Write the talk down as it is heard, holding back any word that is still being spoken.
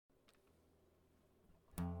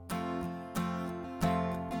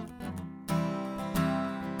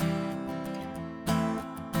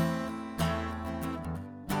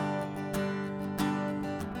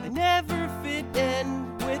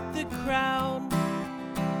crowd.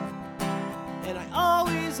 And I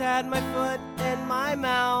always had my foot in my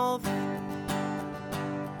mouth.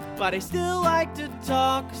 But I still like to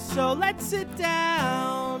talk, so let's sit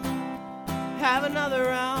down. Have another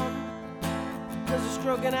round, 'cause we're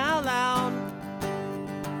stroking out loud.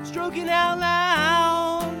 Stroking out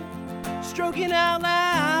loud. Stroking out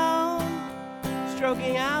loud.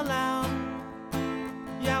 Stroking out loud.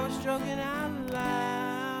 Yeah, we're stroking out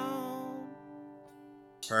loud.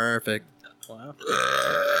 Perfect. Wow.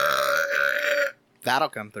 That'll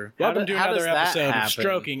come through. Welcome to another does that episode of happen?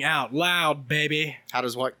 Stroking Out Loud, baby. How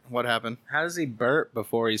does what happen? How does he burp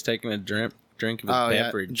before he's taking a drink of his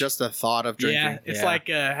beverage? Yeah. Just the thought of drinking. Yeah, it's like,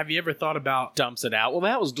 have you ever thought about... Dumps it out. Well,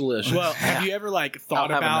 that was delicious. Well, have you ever, like,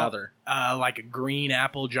 thought I'll have about, another. like, a green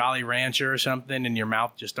apple Jolly Rancher or something, and your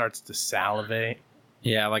mouth just starts to salivate?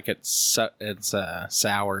 Yeah, like it's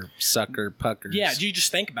sour sucker puckers. Yeah, you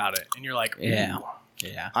just think about it, and you're like, ooh. Yeah.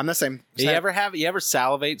 Yeah. I'm the same. You ever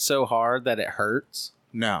salivate so hard that it hurts?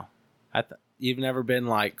 No. You've never been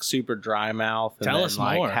like super dry mouth and Tell then, us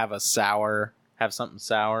like more. have something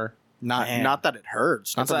sour. Man. Not that it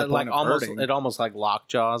hurts. Not It's to the like point of almost hurting. it almost like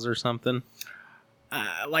lockjaws or something.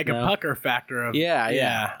 Like No. a pucker factor of...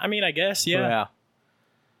 Yeah. I mean, I guess, yeah.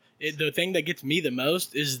 The thing that gets me the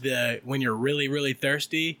most is when you're really, really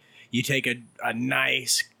thirsty, you take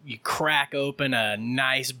you crack open a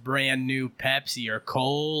nice brand new Pepsi or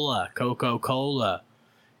Coca-Cola,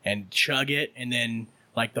 and chug it, and then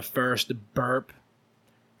like the first burp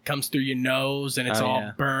comes through your nose, and it's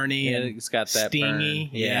all burny and it's got that stingy.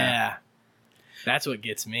 burn. Yeah. That's what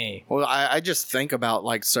gets me. Well, I just think about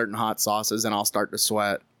like certain hot sauces and I'll start to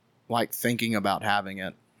sweat, like thinking about having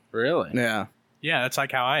it. Really? Yeah. Yeah, that's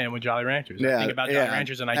like how I am with Jolly Ranchers. Yeah, I think about Jolly yeah.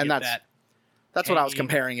 Ranchers and I And get that. That's what I was Hey.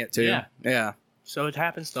 comparing it to. Yeah. Yeah. So it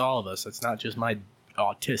happens to all of us. It's not just my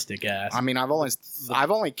autistic ass. I mean, I've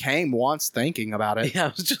only came once thinking about it. Yeah, I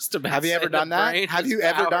was just about. Have you to ever say done the that? brain Have is you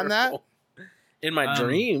ever done that? powerful. In my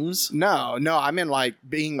dreams? No, I mean like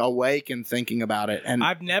being awake and thinking about it. And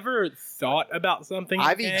I've never thought about something.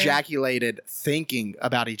 I've again. ejaculated thinking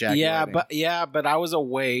about ejaculating. Yeah, but I was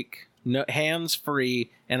awake, no hands free,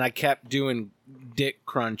 and I kept doing dick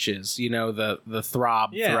crunches. You know, the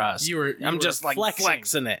throb thrust. I'm just like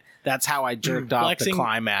flexing it. That's how I jerked off the Flexing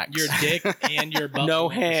climax. your dick and your butt no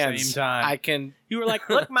at hands. the same time. I can. You were like,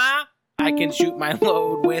 look, Ma. I can shoot my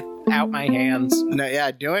load without my hands. No,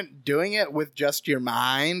 yeah, doing it with just your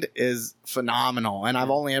mind is phenomenal, and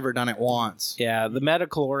I've only ever done it once. Yeah, the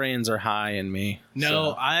metachlorians are high in me. No,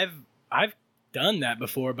 so. I've done that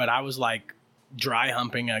before, but I was like dry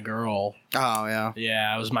humping a girl. Oh yeah,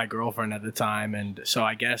 Yeah, it was my girlfriend at the time, and so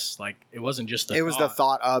I guess like it wasn't just the it was the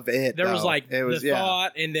thought of it. There was though. like it was the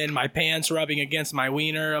thought, and then my pants rubbing against my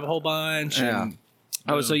wiener a whole bunch. Yeah. And,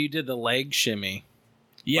 Oh, so you did the leg shimmy?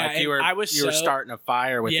 yeah, like and you were. I was you were starting a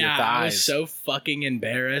fire with your thighs. I was so fucking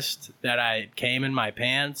embarrassed that I came in my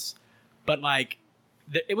pants, but like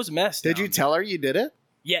it was messed. Did you tell her you did it?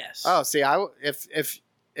 Yes. Oh, see,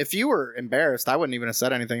 if you were embarrassed, I wouldn't even have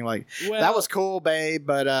said anything like Well, that was cool, babe,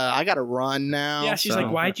 but I got to run now. Yeah, she's so.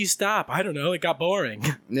 like, "Why'd you stop?" I don't know. It got boring.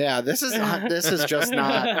 Yeah, this is just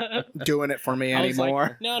not doing it for me I was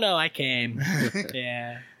anymore. like, no, I came.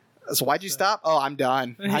 Yeah. So why'd you stop? Oh, I'm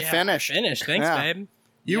done. I Yeah, finished. Thanks, Yeah. babe.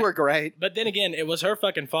 You Yeah. were great. But then again, it was her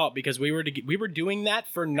fucking fault because we were doing that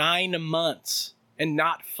for 9 months and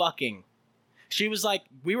not fucking. She was like,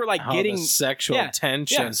 we were like getting the sexual yeah,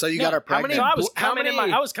 tension. yeah. So you got her pregnant. So I was How coming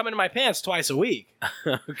many- I was coming in my pants twice a week,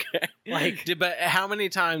 Okay. Like- but how many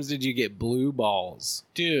times did you get blue balls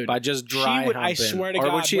dude. by just dry she would, humping? I swear to or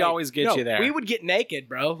God, would she like, always get no, you there? We would get naked,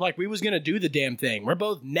 bro. Like we was gonna do the damn thing. We're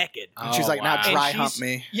both naked. And she's like, wow. now And dry she's- hump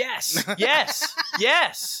me. Yes,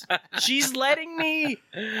 yes. She's letting me.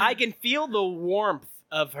 I can feel the warmth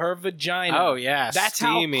of her vagina. Oh yeah, That's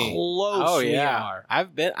steamy. how close Oh we yeah, are.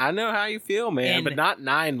 I know how you feel, man, And- but not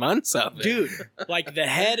 9 months of it, Dude, like the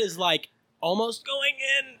head is like almost going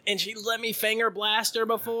in, and she let me finger blast her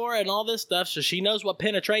before and all this stuff, so she knows what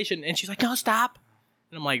penetration. And she's like, "No, stop!"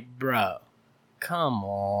 And I'm like, "Bro, come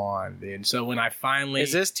on, dude." So when I finally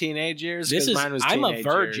Is this teenage years? this 'Cause is mine was I'm a teenage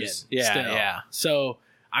virgin. years. Yeah, still. yeah. So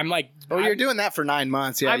I'm like, Well, you're doing that for 9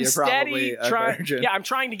 months. Yeah, I'm you're steady probably a trying. virgin. Yeah, I'm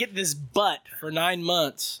trying to get this butt for 9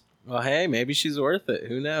 months. Well, hey, maybe she's worth it.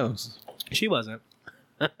 Who knows? She wasn't.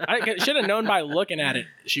 I should have known by looking at it.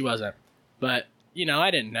 She wasn't. But I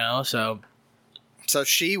didn't know. So So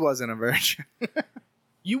she wasn't a virgin.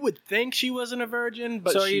 you would think she wasn't a virgin,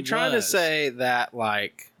 but so are she you trying to was. say that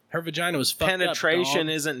like Her vagina was fucked penetration up,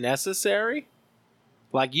 dog. isn't necessary?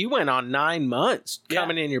 Like you went on 9 months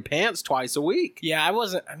coming in your pants twice a week. Yeah, I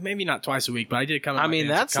wasn't, maybe not twice a week, but I did come in my pants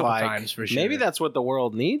that's a couple like, times for sure. Maybe that's what the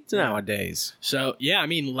world needs nowadays. So, yeah, I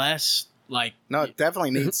mean, less like... No, it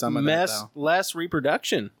definitely needs some of that, though. Less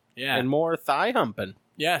reproduction. Yeah. And more thigh humping.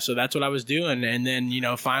 Yeah, so that's what I was doing. And then,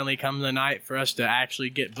 finally come the night for us to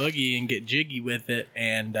actually get boogie and get jiggy with it.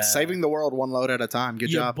 And saving the world one load at a time. Good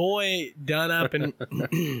job. Your boy done up and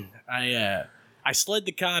I slid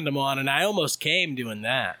the condom on and I almost came doing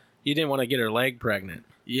that. You didn't want to get her leg pregnant.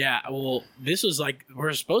 Yeah, well, this was like,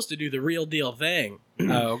 we're supposed to do the real deal thing.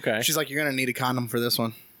 Oh, okay. She's like, you're going to need a condom for this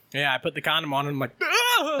one. Yeah, I put the condom on and I'm like,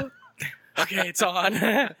 okay, it's on.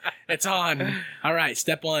 It's on. All right,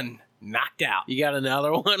 step 1. Knocked out. You got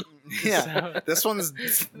another one? Yeah. This one's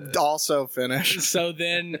also finished. So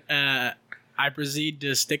then I proceed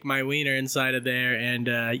to stick my wiener inside of there,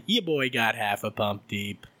 and your boy got half a pump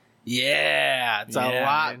deep. Yeah, it's a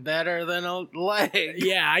lot better than a leg.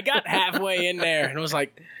 Yeah, I got halfway in there, and I was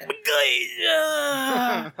like, that's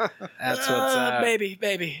what's up.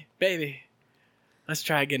 Baby. Let's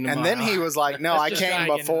try again tomorrow. And then he was like, no, I came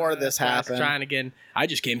before this happened. Trying again. I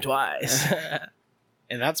just came twice.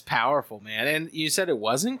 And that's powerful, man. And you said it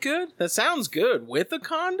wasn't good? That sounds good. With a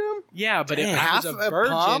condom? Yeah, but I was a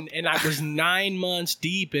virgin, and I was 9 months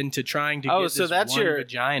deep into trying to get this one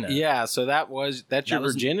vagina. Yeah, so that's your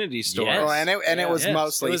virginity story. Yes. Oh, and it was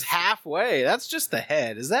mostly... It was halfway. That's just the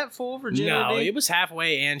head. Is that full virginity? No, it was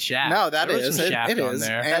halfway and shaft. No, that there is. Was some shaft it on is.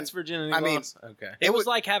 there. And that's virginity loss? Okay. It was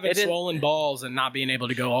like having swollen balls and not being able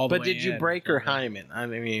to go all the way But did you break her hymen? I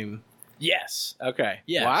mean... Yes. Okay.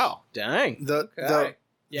 Yes. Wow. Dang.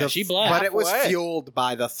 Yeah, she bled. But it was fueled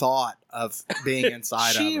by the thought of being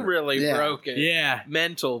inside of her. She really broke it. Yeah.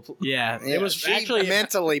 Mental. Yeah. It was she actually...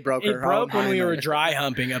 mentally broke her. It broke when we were dry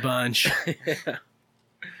humping a bunch.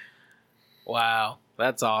 Wow.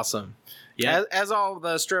 That's awesome. Yeah. As all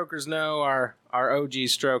the strokers know, our OG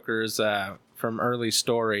strokers from early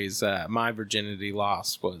stories, my virginity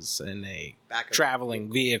loss was in a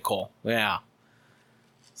traveling vehicle. Yeah.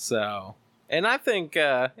 So, and I think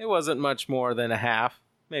it wasn't much more than a half.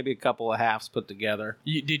 Maybe a couple of halves put together.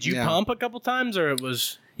 Did you pump a couple times, or it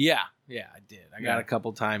was... Yeah, I did. I got a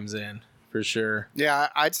couple times in, for sure. Yeah,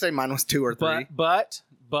 I'd say mine was 2 or 3. But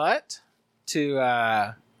to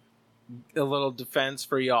a little defense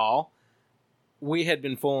for y'all, we had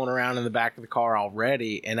been fooling around in the back of the car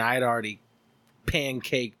already, and I had already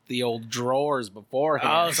pancaked the old drawers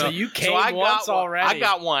beforehand. Oh, so you came once already. I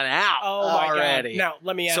got one out already. Now,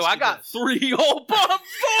 let me ask you So I got 3 old pump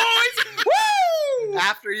boys! Woo!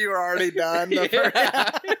 After you were already done.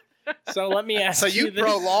 So let me ask you. So you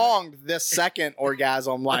prolonged this second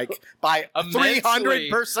orgasm like by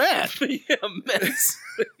 300%.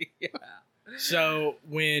 Immensely. Yeah. So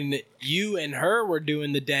when you and her were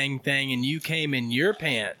doing the dang thing and you came in your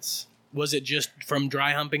pants, was it just from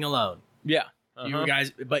dry humping alone? Yeah. You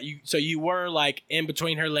guys, but you were like in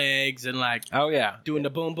between her legs and like, doing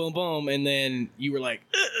the boom, boom, boom, and then you were like,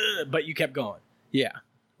 but you kept going. Yeah.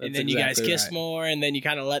 And then you guys kissed more, and then you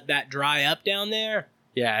kind of let that dry up down there.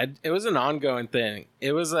 Yeah, it was an ongoing thing.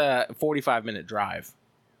 It was a 45-minute drive.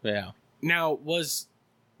 Yeah. Now,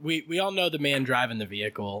 we all know the man driving the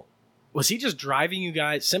vehicle. Was he just driving you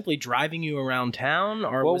guys, simply driving you around town,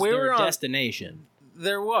 or was there a destination?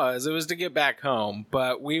 There was. It was to get back home,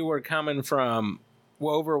 but we were coming from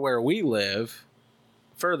over where we live,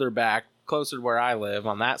 further back, closer to where I live,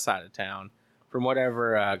 on that side of town, from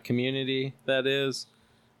whatever community that is.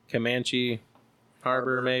 Comanche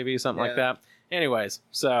Harbor, maybe, something like that. Anyways,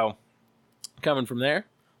 so coming from there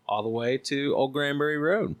all the way to Old Granbury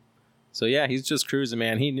Road. So yeah, he's just cruising,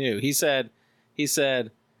 man. He knew. He said,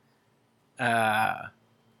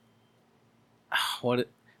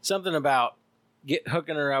 something about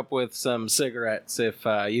hooking her up with some cigarettes if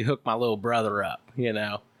you hook my little brother up,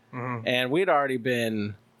 Mm-hmm. And we'd already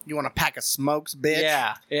been... You want a pack of smokes, bitch?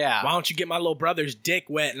 Yeah. Why don't you get my little brother's dick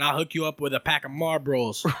wet and I'll hook you up with a pack of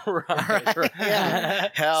Marlboros? right. Yeah.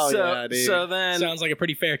 Hell yeah, dude. So then... Sounds like a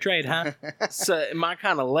pretty fair trade, huh? So my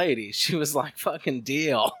kind of lady, she was like, fucking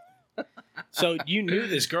deal. So you knew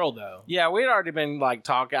this girl, though? Yeah, we'd already been like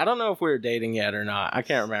talking. I don't know if we were dating yet or not. I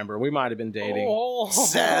can't remember. We might have been dating.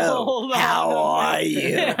 So, how are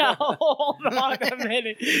you? Hold on a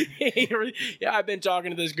minute. Yeah, I've been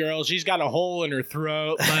talking to this girl. She's got a hole in her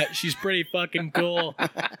throat, but she's pretty fucking cool.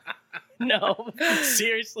 No,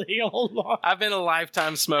 seriously, hold on. I've been a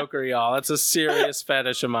lifetime smoker, y'all. That's a serious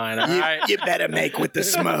fetish of mine. All right? You better make with the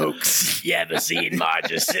smokes. You ever seen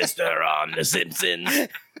Marge's sister on The Simpsons?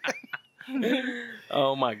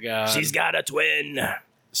 Oh my god, she's got a twin.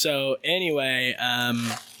 So anyway,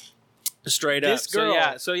 straight this up.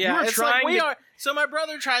 Girl, so yeah. It's like So my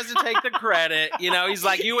brother tries to take the credit. You know, he's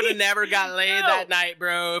like, you would have never got laid that night,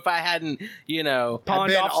 bro, if I hadn't, you know,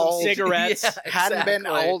 pawned off some cigarettes. Yeah, Hadn't been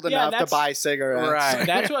old enough to buy cigarettes. Right.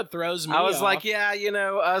 That's what throws me I was off. like, yeah, you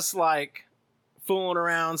know, us like fooling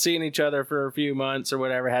around, seeing each other for a few months or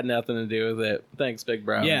whatever had nothing to do with it. Thanks, big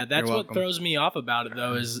bro. Yeah, that's You're what welcome. throws me off about it,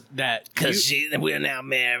 though, is that we're now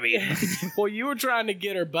married. well, you were trying to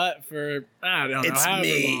get her butt for I don't know It's however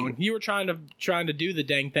me. long. You were trying to do the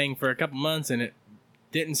dang thing for a couple months, and it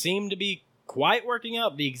didn't seem to be quite working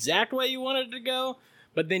out the exact way you wanted it to go.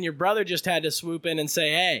 But then your brother just had to swoop in and say,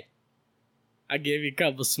 "Hey, I give you a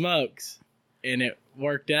couple smokes," and it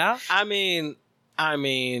worked out. I mean,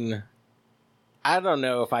 I don't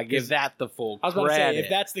know if I give that the full credit. I was about to say, if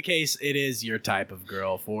that's the case, it is your type of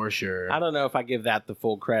girl for sure. I don't know if I give that the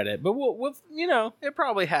full credit, but we'll you know, it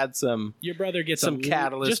probably had some Your brother gets some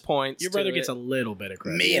catalyst points. Your brother to gets it. a little bit of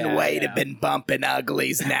credit. Me and Wade have been bumping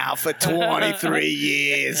uglies now for 23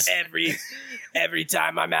 years. Every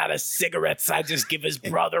time I'm out of cigarettes, I just give his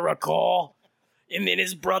brother a call. And then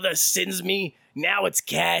his brother sends me, now it's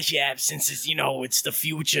Cash App since it's, it's the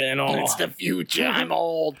future and all. It's the future. I'm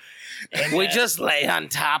old. And, We just lay on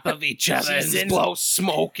top of each other and sends- blow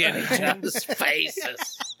smoke in each other's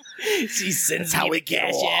faces. she sends how me we the get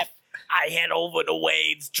Cash off. App. I head over to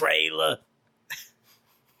Wade's trailer.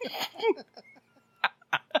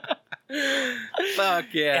 Fuck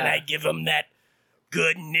yeah. And I give him that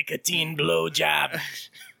good nicotine blowjob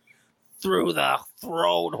through the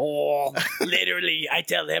throat hole. Literally, I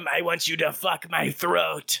tell him, I want you to fuck my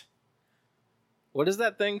throat. What is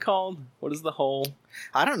that thing called? What is the hole?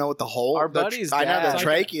 I don't know what the whole. Our the, buddy's I know dad- the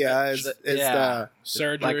trachea is Yeah.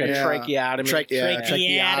 Surgery. Like a Yeah. tracheotomy.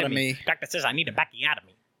 tracheotomy. Doctor says I need a backiotomy.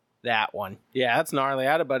 That one. Yeah, that's gnarly.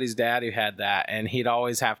 I had a buddy's dad who had that, and he'd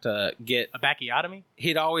always have to A backiotomy?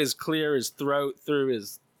 he'd always clear his throat through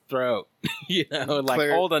his throat. You know, like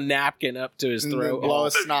Clear- hold a napkin up to his And then throat. blow hole.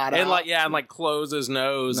 a snot and out. like and like close his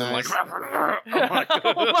nose and like Nice.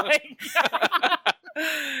 Oh my God.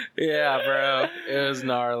 yeah, bro. It was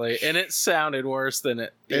gnarly. And it sounded worse than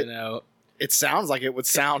it, you know. It sounds like it would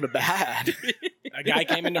sound bad. A guy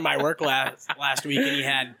came into my work last week and he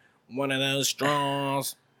had one of those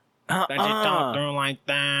straws that you talk through like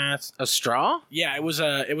that. A straw? Yeah, it was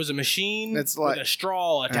a machine It's like- with a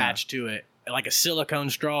straw attached to it, like a silicone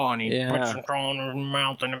straw, and he Yeah. puts the straw in his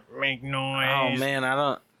mouth and it make noise. Oh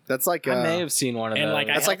man, That's like I may have seen one of and, those. like,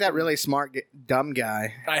 that's like that really smart dumb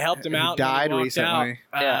guy. I helped him Who out. died and he walked recently.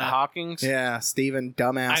 Out. yeah, Hawkins. Yeah, Stephen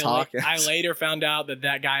Dumbass Hawkins. I later found out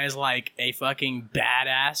that guy is like a fucking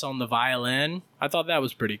badass on the violin. I thought that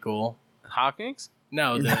was pretty cool. Hawkins?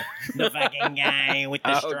 No, the fucking guy with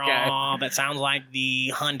the Okay. straw that sounds like the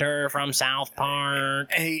hunter from South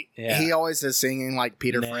Park. he Yeah. he always is singing like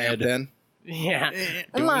Peter Ned. Frampton. yeah, Do you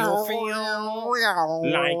feel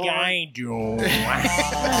like I do?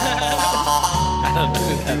 I don't know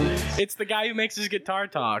who that is. it's the guy who makes his guitar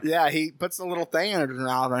talk. Yeah, he puts the little thing in his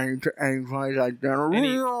mouth and he plays like that. And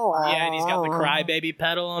he's got the crybaby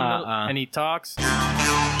pedal on Uh-uh. and he talks.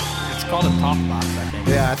 It's called a talk box, I think.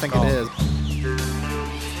 Yeah, I think it is.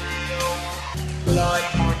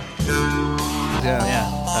 Yeah.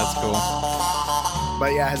 Yeah, that's cool.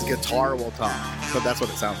 But yeah, his guitar will talk. But that's what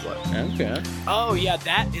it sounds like. Okay. Oh yeah,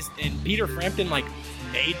 that is, and Peter Frampton like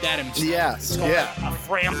made that himself. Yes, yeah. A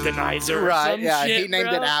Framptonizer. Right, some yeah, shit, he named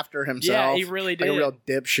bro. it after himself. Yeah, he really Like a did. real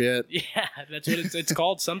dipshit. Yeah, that's what it's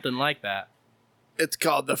called, something like that. It's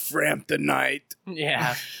called the Framptonite.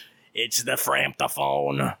 Yeah, It's the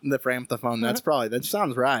Framptophone. The Framptophone. That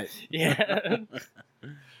sounds right. yeah.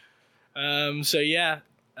 So yeah,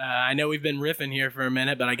 I know we've been riffing here for a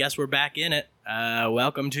minute, but I guess we're back in it.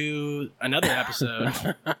 Welcome to another episode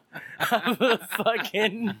of the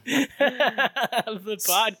fucking of the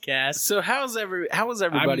podcast. So how was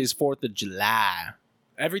everybody's 4th of July?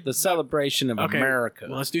 The celebration of Okay, America.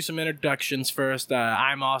 Well, let's do some introductions first.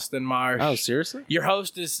 I'm Austin Marsh. Oh, seriously? Your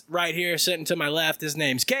host is right here, sitting to my left. His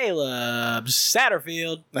name's Caleb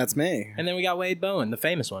Satterfield, That's me. and then we got Wade Bowen, the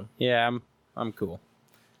famous one. Yeah, I'm cool.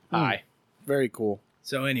 Hi. Very cool.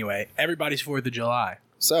 So anyway, everybody's 4th of July.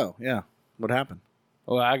 So, yeah. What happened?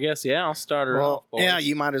 Well, I guess I'll start her Well, off. boys. yeah,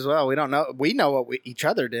 you might as well. We don't know. We know what each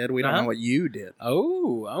other did. We don't Uh-huh. know what you did.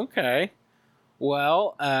 Oh, okay.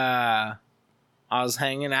 Well, I was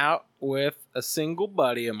hanging out with a single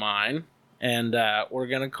buddy of mine, and we're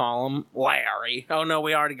gonna call him Larry. Oh no,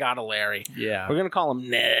 we already got a Larry. Yeah. We're gonna call him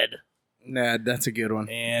Ned. Ned, that's a good one.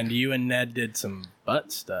 And you and Ned did some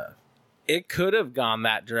butt stuff. It could have gone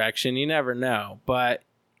that direction. You never know. But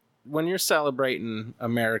when you're celebrating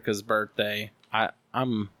America's birthday,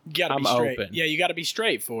 I'm You gotta I'm be straight. open. Yeah, you gotta be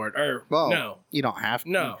straight for it. Or Well, no. you don't have to.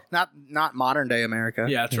 No. Not modern day America.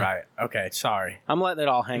 Yeah, that's right. Okay, sorry. I'm letting it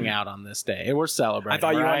all hang out on this day. We're celebrating. I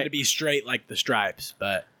thought you right? wanted to be straight like the stripes,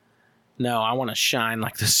 but No, I want to shine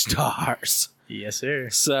like the stars. yes, sir.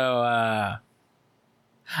 So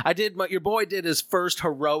your boy did his first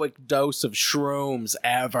heroic dose of shrooms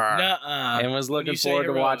ever. Nuh-uh. And was When looking you say forward to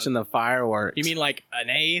heroic, watching the fireworks. You mean like an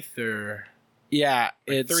eighth or? Yeah,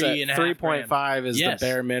 it's 3.5 3.5 is Yes. the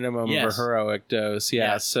bare minimum of Yes. a heroic dose.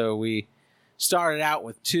 Yeah, Yes. so we started out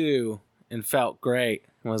with 2 and felt great.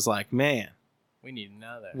 And was like, man, We need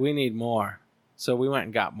another. we need more. So we went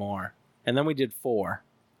and got more. And then we did 4.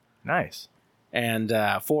 Nice. And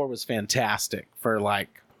 4 was fantastic for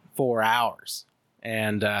like 4 hours.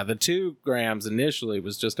 And the 2 grams initially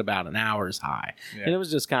was just about an hour's high. Yeah. And it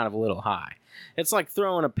was just kind of a little high. It's like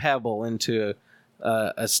throwing a pebble into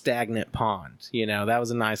a stagnant pond. You know, that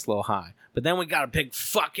was a nice little high. But then we got a big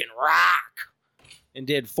fucking rock and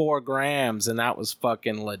did 4 grams. And that was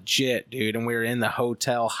fucking legit, dude. And we were in the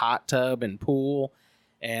hotel hot tub and pool.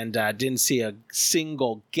 And didn't see a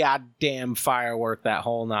single goddamn firework that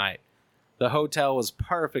whole night. The hotel was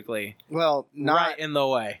perfectly Well, right in the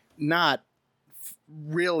way. not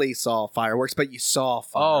really saw fireworks, but you saw Oh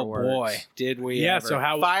fireworks. boy, did we Yeah, ever. so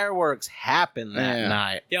how- fireworks happened that Yeah.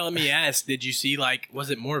 night. Yeah, let me ask, did you see, like, was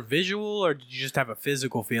it more visual or did you just have a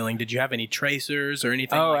physical feeling? Did you have any tracers or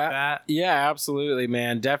anything Oh, like that? Yeah, absolutely,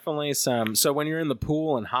 man. Definitely some. So when you're in the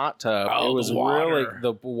pool and hot tub, Oh, it was the water. really,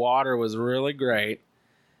 the water was really great.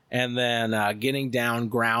 And then getting down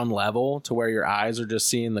ground level to where your eyes are just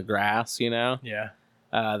seeing the grass, you know, Yeah.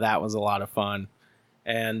 that was a lot of fun.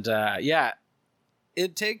 And yeah,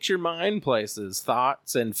 it takes your mind places,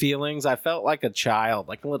 thoughts and feelings. I felt like a child,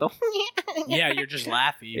 like a little Yeah, you're just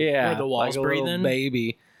laughing. yeah, Were the walls like a little breathing?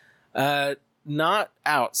 baby. Not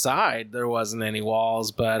outside. There wasn't any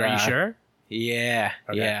walls, but Are you sure? Yeah,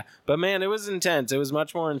 Okay. yeah. But man, it was intense. It was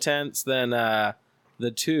much more intense than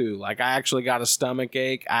the 2. Like I actually got a stomach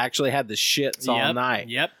ache. I actually had the shits all Yep, night.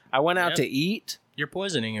 Yep. I went out Yep. to eat. You're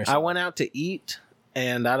poisoning I yourself. went out to eat,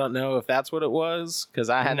 and I don't know if that's what it was because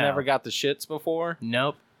I had No. never got the shits before.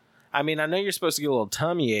 Nope. I mean, I know you're supposed to get a little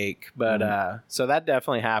tummy ache, but so that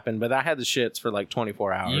definitely happened. But I had the shits for like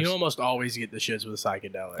 24 hours. You almost always get the shits with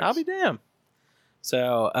psychedelics. I'll be damned.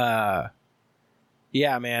 So,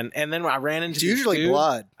 yeah, man. And then I ran into It's this usually dude.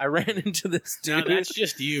 blood. I ran into this No, dude. that's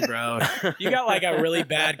just you, bro. You got like a really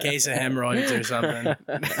bad case of hemorrhoids or something.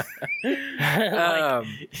 Like,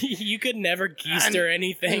 you could never keister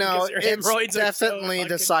anything. No, 'cause your it's hemorrhoids are so definitely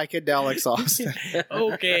the fucking- psychedelics, Austin.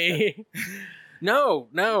 Okay. no,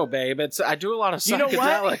 babe. I do a lot of You know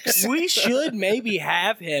what? psychedelics. We should maybe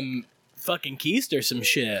have him fucking keister some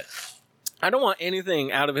shit. I don't want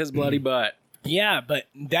anything out of his bloody butt. Yeah, but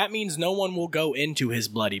that means no one will go into his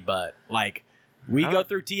bloody butt. Like, we go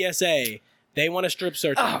through TSA. They want to strip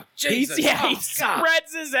search him. Oh, Jesus. He Oh, God.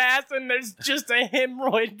 spreads his ass and there's just a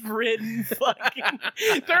hemorrhoid-ridden fucking...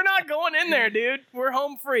 They're not going in there, dude. We're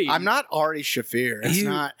home free. I'm not Ari Shafir. It's You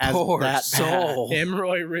not as poor that soul. bad.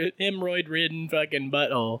 Hemorrhoid-ridden fucking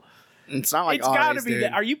butthole. It's not like It's got to Ari's, be dude.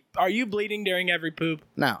 that. Are you bleeding during every poop?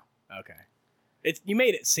 No. Okay. You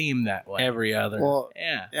made it seem that way. Every other. Well,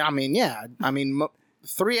 Yeah. I mean, yeah. I mean,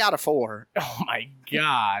 3 out of 4. Oh my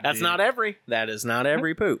god. That's dude. not every. That is not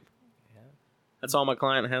every poop. That's all my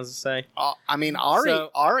client has to say. I mean, Ari So-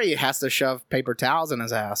 Ari has to shove paper towels in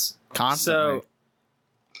his ass constantly.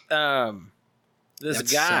 So, this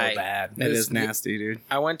That's guy. so bad. It this- is nasty, dude.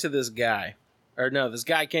 I went to this guy, or no, this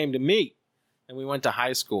guy came to me, and we went to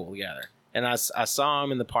high school together. And I saw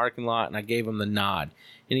him in the parking lot, and I gave him the nod,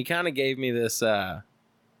 and he kind of gave me this. This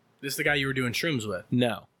is the guy you were doing shrooms with.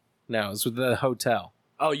 No, it was with the hotel.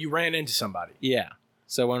 Oh, you ran into somebody. Yeah.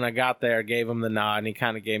 So when I got there, I gave him the nod, and he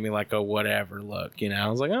kind of gave me like a whatever look, you know. I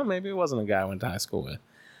was like, oh, maybe it wasn't a guy I went to high school with.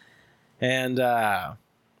 And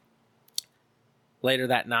later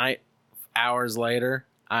that night, hours later,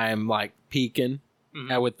 I'm like peeking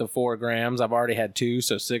with the 4 grams. I've already had 2,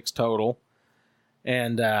 so 6 total.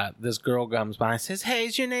 And this girl comes by and says, hey,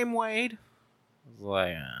 is your name Wade? I was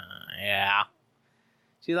like, yeah.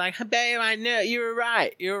 She's like, babe, I know, you were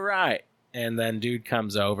right. And then dude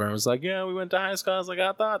comes over and was like, yeah, we went to high school. I was like,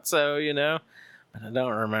 I thought so, you know. But I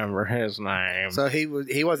don't remember his name. So he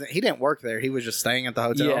didn't work there. He was just staying at the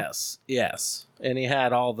hotel. Yes. And he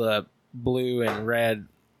had all the blue and red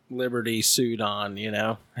Liberty suit on, you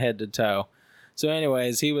know, head to toe. So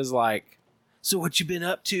anyways, he was like, so what you been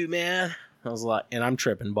up to, man? I was like, and I'm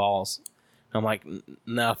tripping balls. I'm like,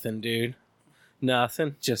 nothing, dude.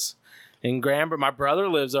 Nothing. Just in Granbury. My brother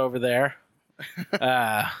lives over there.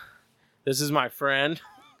 This is my friend.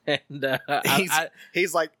 And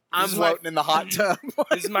He's like, I'm floating in the hot tub.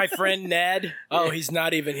 This is my friend Ned. Oh, he's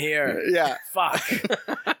not even here. Yeah. Fuck.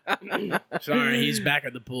 Sorry, he's back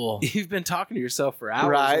at the pool. You've been talking to yourself for hours.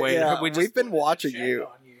 Right, Wade. yeah. We just We've been wanted to watching check you. on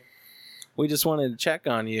We just wanted to check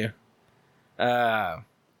on you.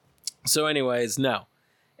 So anyways, no.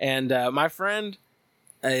 And my friend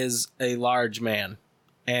is a large man.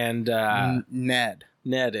 And Ned.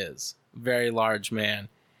 Ned is a very large man.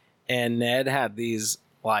 And Ned had these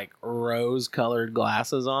like rose-colored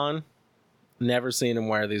glasses on. Never seen him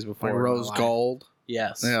wear these before. Like in my rose life. gold.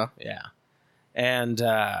 Yes. Yeah. Yeah. And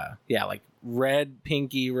like red,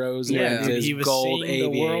 pinky rose Yeah, lenses, he was gold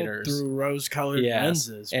seeing the world aviators. through rose-colored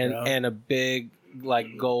lenses, bro. and a big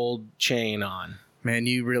like gold chain on. Man,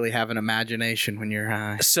 you really have an imagination when you're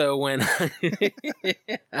high. So when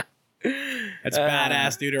That's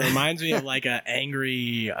badass, dude. It reminds me of like an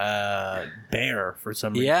angry bear for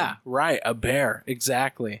some reason. yeah, right, a bear,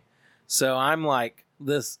 exactly. So I'm like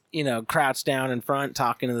this, crouched down in front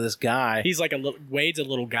talking to this guy. He's like Wade's a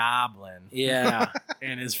little goblin, Yeah,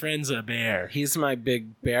 and his friend's a bear. he's my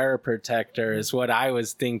big bear protector is what I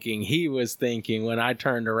was thinking. He was thinking when I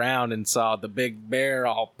turned around and saw the big bear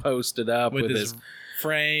all posted up with his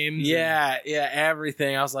frames. yeah,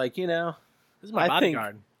 everything. I was like, This is my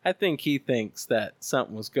bodyguard. I think he thinks that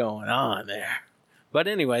something was going on there. But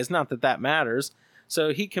anyways, not that matters.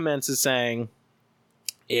 So he commences saying,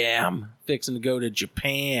 yeah, I'm fixing to go to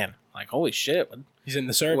Japan. Like, holy shit. He's in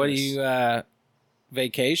the service. What are you,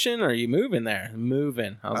 vacation or are you moving there?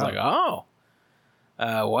 Moving. I was like,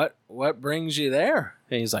 what brings you there?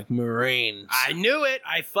 And he's like, Marines. I knew it.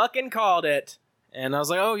 I fucking called it. And I was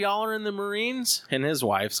like, oh, y'all are in the Marines? And his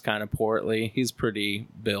wife's kind of portly. He's pretty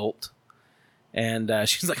built. And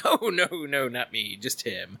she's like, oh, no, not me, just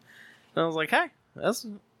him. And I was like, hey, that's,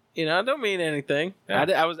 I don't mean anything. Yeah. I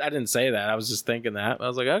didn't say that. I was just thinking that. I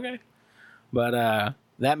was like, okay. But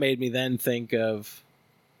that made me then think of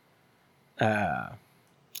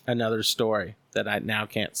another story that I now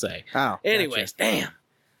can't say. Oh. Anyways, damn.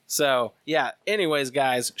 So, yeah. Anyways,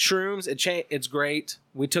 guys, shrooms, it's great.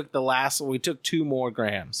 We took 2 more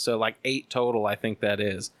grams. So, like 8 total, I think that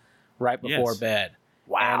is, right before Yes. bed.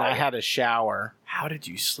 Wow. And I had a shower How did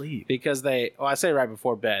you sleep? because I say right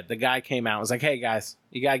before bed. The guy came out and was like, hey, guys,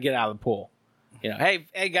 you got to get out of the pool. Hey,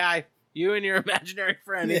 guy, you and your imaginary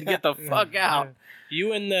friend need to get the fuck out.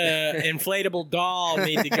 You and the inflatable doll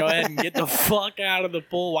need to go ahead and get the fuck out of the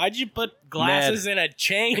pool. Why'd you put glasses and a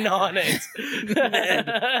chain on it?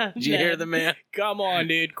 Did you hear the man? Come on,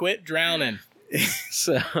 dude. Quit drowning.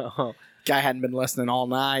 So, Guy hadn't been listening all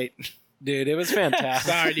night. dude, it was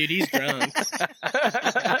fantastic. Sorry, dude. He's drunk.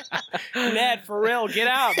 Ned, for real, get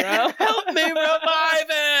out, bro. Help me revive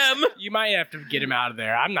him. You might have to get him out of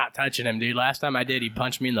there. I'm not touching him, dude. Last time I did, he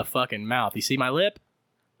punched me in the fucking mouth. You see my lip?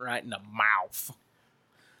 Right in the mouth.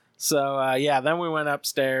 So, then we went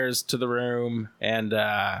upstairs to the room and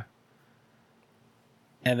then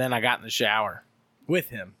I got in the shower With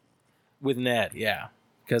him. with Ned, yeah.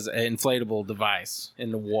 Because an inflatable device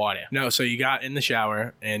in the water. No, so you got in the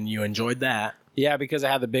shower and you enjoyed that. Yeah, because it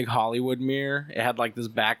had the big Hollywood mirror. It had like this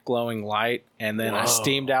back glowing light. And then I Whoa.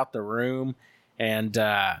 steamed out the room. And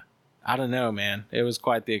I don't know, man. It was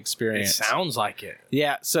quite the It experience. sounds like it.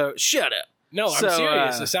 Yeah, so shut up. No, I'm So,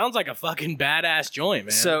 serious. It sounds like a fucking badass joint,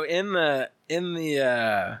 man. So in the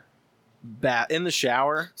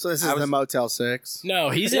shower. So this is the Motel 6. no,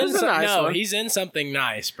 he's It in was a nice one. he's in something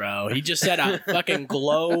nice, bro. He just said a fucking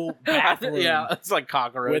glow bathroom Yeah, it's like with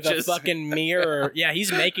cockroaches. a fucking mirror. Yeah,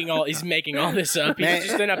 he's making all this up. He's Man,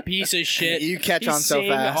 just in a piece of shit. You catch He's on so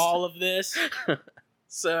seeing fast. all of this.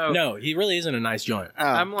 So No, he really isn't a nice joint. Oh,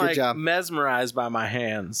 I'm good like job. mesmerized by my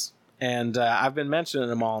hands, and I've been mentioning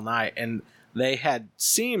them all night, and they had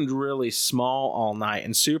seemed really small all night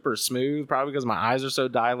and super smooth, probably because my eyes are so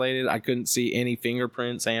dilated. I couldn't see any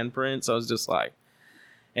fingerprints, handprints. I was just like,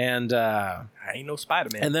 and I ain't no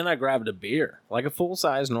Spider-Man. and then I grabbed a beer, like a full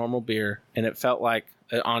size normal beer, and it felt like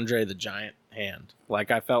an Andre the Giant hand.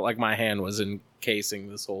 Like I felt like my hand was encasing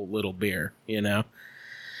this whole little beer,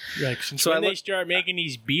 Like, since So when I they start making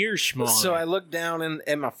these beers smaller? So I looked down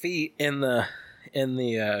at my feet in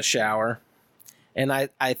the shower, and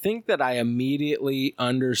I think that I immediately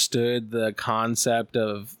understood the concept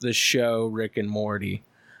of the show Rick and Morty.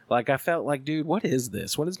 Like I felt like, dude, what is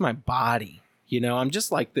this? What is my body? I'm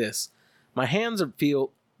just like this. My hands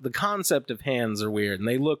the concept of hands are weird, and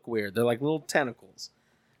they look weird. They're like little tentacles.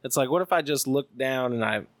 It's like, what if I just looked down and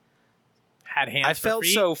I had hands. felt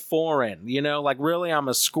so foreign, like really I'm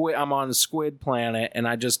on a squid planet and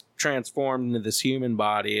I just transformed into this human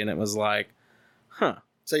body, and it was like, huh.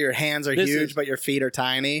 So your hands are This huge, is- but your feet are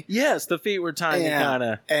tiny. Yes, the feet were tiny, kind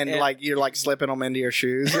of. And like you're like slipping them into your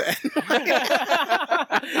shoes.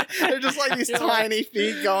 They're just like these tiny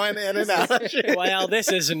feet going in and out. Well, this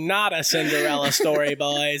is not a Cinderella story,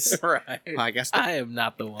 boys. Right. I guess I am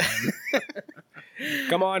not the one.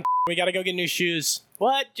 Come on, we gotta go get new shoes.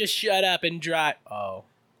 What? Just shut up and drive. Oh,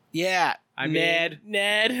 Yeah, I mean,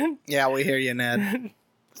 Ned. yeah, we hear you, Ned.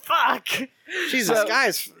 Fuck. Jesus,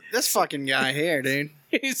 So- this fucking guy here, dude.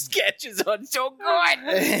 His sketches are so good.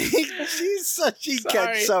 He Sorry.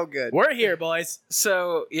 catch so good. We're here, boys.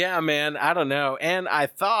 So, yeah, man, I don't know. And I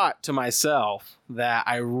thought to myself that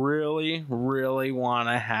I really, really want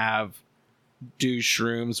to do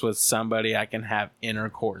shrooms with somebody I can have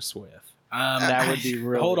intercourse with. That would be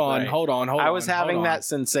really Hold on, great. hold on. I was having hold on. that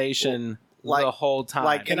sensation Like- the whole time.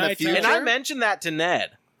 Like in Can I the tell- future. and I mentioned that to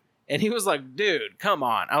Ned. And he was like, dude, come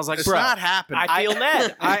on. I was like, it's bro. not happening. I feel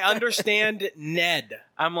Ned. I understand Ned.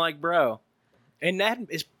 I'm like, bro. And Ned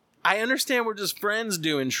is. I understand we're just friends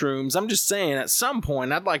doing shrooms. I'm just saying, at some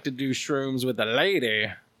point, I'd like to do shrooms with a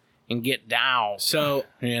lady and get down. So,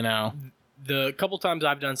 You know? the couple times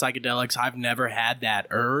I've done psychedelics, I've never had that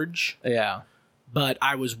urge. Yeah. But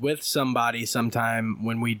I was with somebody sometime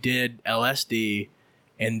when we did LSD,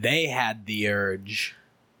 and they had the urge.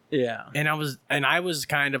 Yeah. And I was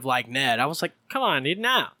kind of like Ned. I was like, come on, dude,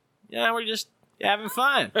 no. Yeah, we're just having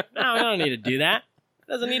fun. No, we don't need to do that.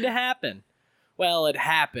 It doesn't need to happen. Well, it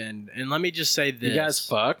happened. And let me just say this. You guys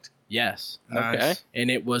fucked? Yes. Nice. Okay.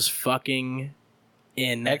 And it was fucking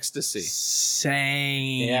Ecstasy.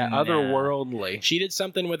 insane. Yeah, otherworldly. She did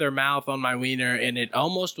something with her mouth on my wiener, and it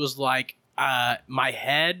almost was like my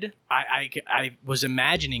head. I was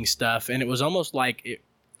imagining stuff, and it was almost like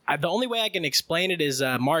the only way I can explain it is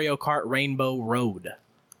Mario Kart Rainbow Road.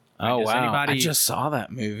 Oh, Does wow. anybody- I just saw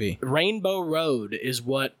that movie. Rainbow Road is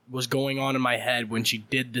what was going on in my head when she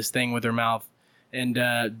did this thing with her mouth, and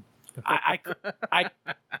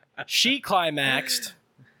she climaxed,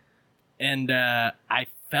 and I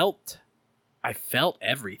felt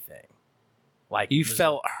everything. Like You it was-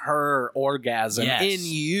 felt her orgasm Yes. in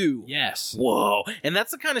you. yes. Whoa. And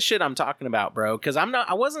that's the kind of shit I'm talking about, bro. Because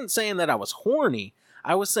I wasn't saying that I was horny.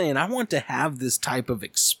 I was saying I want to have this type of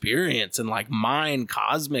experience and like mind It's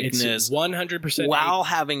cosmicness 100% while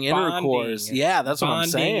having intercourse. bonding- Yeah, that's what I'm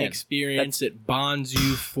bonding saying. experience. It bonds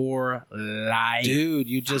you for life. Dude,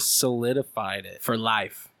 you just solidified it. For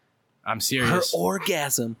life. I'm Her serious.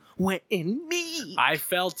 orgasm went in me. I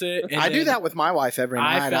felt it. And I do then- that with my wife every I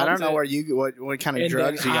night. I felt don't know it. what kind of And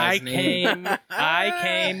drugs then you guys need. I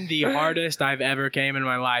came the hardest I've ever came in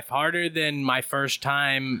my life. Harder than my first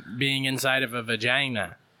time being inside of a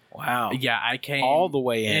vagina. Wow. Yeah, I came All the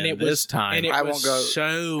way in and it this was time. And it I was won't go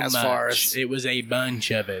so as much. far as- It was a bunch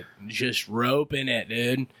of it, just roping it,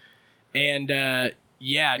 dude. And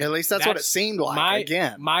yeah, At least that's what it seemed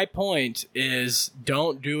like. my point is,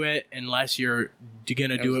 don't do it unless you're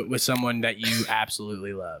gonna do it with someone that you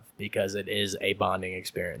absolutely love, because it is a bonding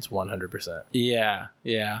experience, 100%. Yeah,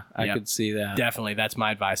 I Yep. could see that. Definitely, that's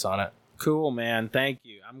my advice on it. Cool, man. Thank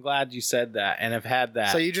you. I'm glad you said that and have had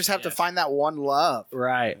that. So you just have to Yes. find that one love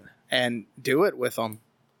right. and do it with them,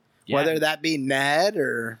 Yeah. whether that be Ned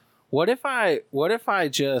or What if I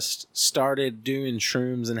just started doing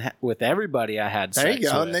shrooms and with everybody I had there sex you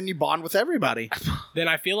go, with? and then you bond with everybody, Then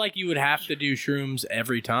I feel like you would have to do shrooms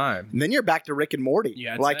every time. and then you're back to Rick and Morty.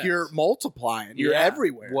 Yeah, it's like that. you're multiplying. You're Yeah.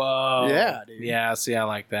 everywhere. Whoa. Yeah, dude. Yeah, see, I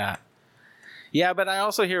like that. Yeah, but I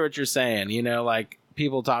also hear what you're saying. You know, like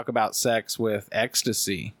people talk about sex with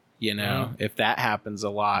ecstasy. You know, if that happens a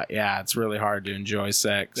lot, yeah, it's really hard to enjoy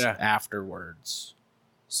sex Yeah. afterwards.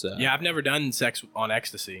 So Yeah, I've never done sex on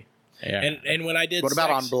ecstasy. yeah. And when I did What about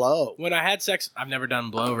sex- on blow? When I had sex, I've never done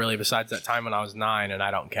blow really, besides that time when I was 9, and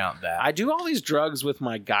I don't count that. I do all these drugs with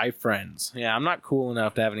my guy friends. Yeah, I'm not cool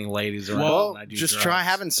enough to have any ladies around. Well, when I do just drugs. try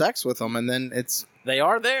having sex with them, and then it's. They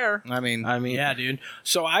are there. I mean, Yeah, dude.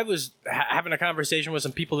 So I was having a conversation with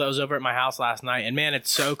some people that was over at my house last night, and man,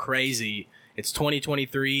 it's so crazy. It's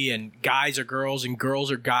 2023, and guys are girls, and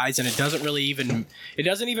girls are guys, and it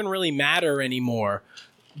doesn't even really matter anymore.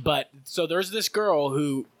 But so there's this girl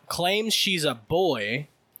who claims she's a boy.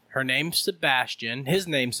 Her name's Sebastian. His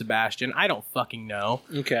name's Sebastian. I don't fucking know.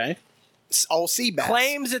 Okay. all sea bass.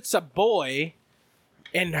 Claims it's a boy,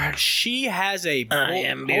 and she has a.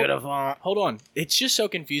 Hold on. It's just so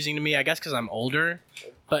confusing to me. I guess because I'm older,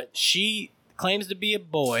 but she claims to be a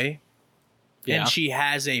boy, Yeah. and she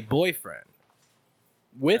has a boyfriend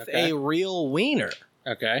with Okay. a real wiener,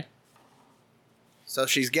 Okay. So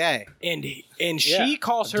she's gay. and Yeah, she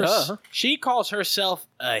calls duh. herself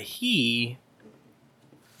a he,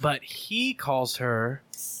 but he calls her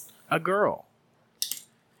a girl.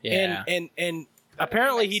 Yeah. And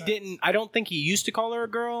apparently he didn't. I don't think he used to call her a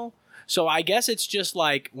girl. So I guess it's just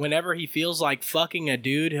like whenever he feels like fucking a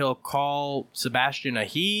dude, he'll call Sebastian a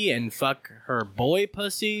he and fuck her boy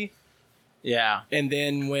pussy. Yeah. And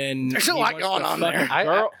then when There's a he lot wants going to on fuck there. a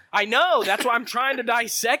girl, I know. That's why I'm trying to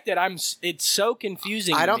dissect it. It's so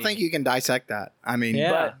confusing. I to don't me. think you can dissect that. I mean,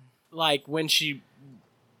 Yeah. But like when he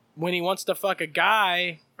wants to fuck a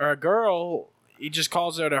guy or a girl, he just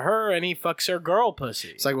calls her to her and he fucks her girl pussy.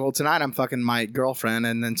 it's like, well, tonight I'm fucking my girlfriend,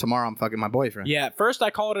 and then tomorrow I'm fucking my boyfriend. Yeah, at first I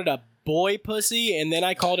called it a boy pussy, and then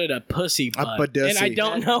I called it a pussy butt. badussy. And I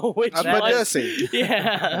don't know which A one. badussy.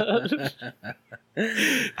 Yeah.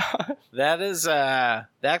 That is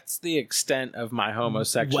that's the extent of my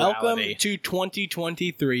homosexuality. Welcome to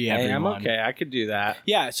 2023, Hey, everyone. I'm okay. I could do that.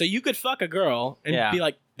 Yeah, so you could fuck a girl and Yeah. be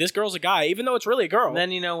like, this girl's a guy, even though it's really a girl. And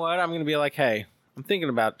then you know what? I'm going to be like, hey, I'm thinking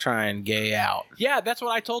about trying gay out. Yeah, that's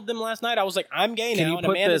what I told them last night. I was like, I'm gay Can now, you and a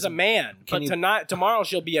put man this- is a man. can But you- tomorrow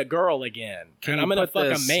she'll be a girl again. Can And you I'm gonna put fuck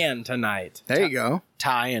this- a man tonight. There you go.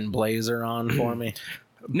 Tie and blazer on for me.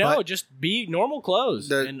 No, But- just be normal clothes,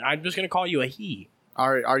 The- and I'm just gonna call you a he.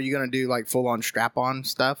 Are you gonna do like full on strap on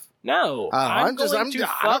stuff? No, I'm going to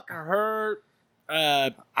I fuck her.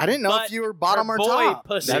 I didn't know But if you were bottom her or boy top.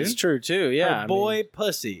 pussy. That's true too. Yeah. Her I mean- boy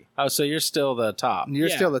pussy. oh, so you're still the top. You're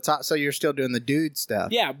Yeah. still the top, so you're still doing the dude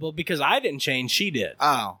stuff. Yeah, well, because I didn't change, she did.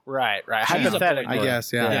 Oh, Right. She's a boy Hypothetically. I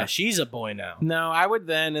guess, yeah. Yeah, she's a boy now. No, I would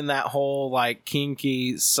then in that whole like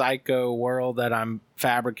kinky psycho world that I'm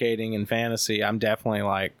fabricating in fantasy, I'm definitely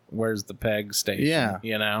like, where's the peg station? Yeah.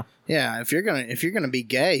 You know? yeah. If you're gonna be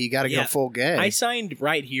gay, you got to Yeah. go full gay. I signed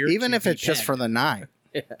right here, Even to if be it's just pegged. for the night.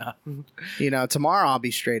 Yeah. You know, tomorrow I'll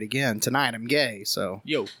be straight again. Tonight I'm gay, so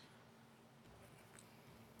Yo.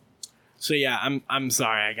 So yeah, I'm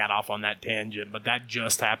sorry I got off on that tangent, but that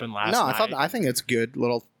just happened last no, night. I think it's good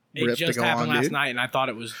little it rip to just go happened on, last dude. night, and I thought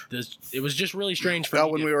it was this. It was just really strange for Oh,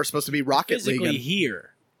 me when to we were supposed to be Rocket physically League.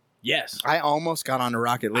 here. Yes, I almost got on to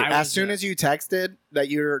Rocket League. I As was, soon as you texted that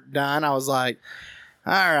you're done, I was like,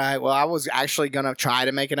 all right, well, I was actually going to try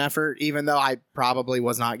to make an effort, even though I probably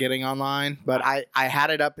was not getting online. But I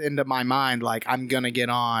had it up into my mind, like, I'm going to get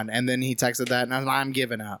on. And then he texted that, and I'm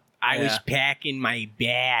giving up. I was Yeah. packing my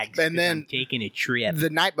bags, And 'cause then- I'm taking a trip.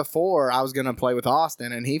 The night before, I was going to play with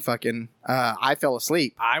Austin, and he fucking, I fell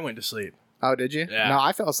asleep. I went to sleep. Oh, did you? Yeah. No,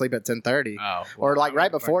 I fell asleep at 10:30. Oh, Or like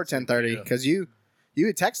right before ten 10:30, because you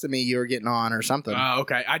had texted me you were getting on or something. Oh,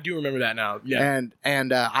 okay. I do remember that now. Yeah.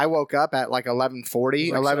 And I woke up at like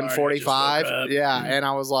 11:40, Like, sorry, I just 11:45. woke up. Yeah, and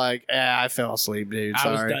I was like, I fell asleep, dude.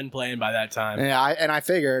 I was Sorry. done playing by that time. Yeah, I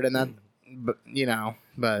figured, and then,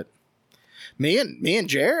 but me and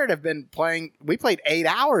Jared have been playing. We played 8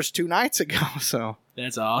 hours 2 nights ago, so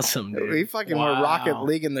That's awesome, dude. we fucking Wow. were Rocket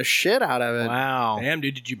Leaguing the shit out of it. Wow. Damn,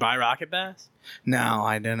 dude, did you buy Rocket Pass? No,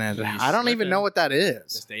 I didn't. I don't slipping. even know what that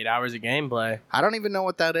is. Just 8 hours of gameplay. I don't even know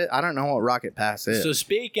what that is. I don't know what Rocket Pass is. So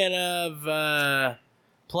speaking of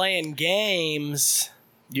playing games,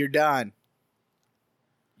 You're done.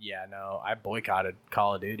 yeah, no, I boycotted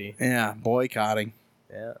Call of Duty. Yeah, boycotting.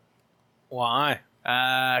 Yeah. Why?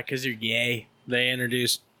 Because you're gay. They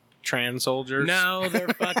introduced trans soldiers? No, they're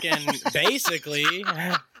fucking basically.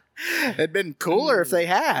 It'd been cooler if they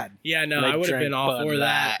had. Yeah, no, They I would have drank been all Bud for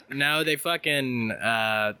that. Light. No, they fucking.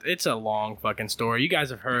 It's a long fucking story. You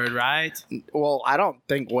guys have heard, right? Well, I don't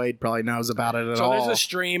think Wade probably knows about it at So all. there's a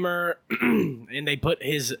streamer, and they put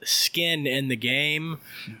his skin in the game,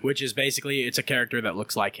 which is basically it's a character that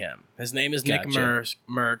looks like him. His name is Nick Gotcha.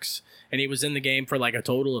 Merckx, and he was in the game for like a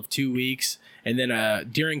total of 2 weeks. And then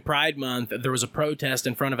during Pride Month, there was a protest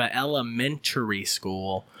in front of an elementary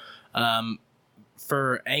school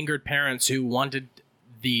for angered parents who wanted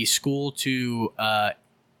the school to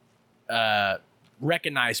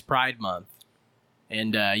recognize Pride Month.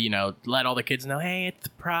 And, let all the kids know, hey, it's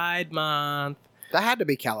Pride Month. That had to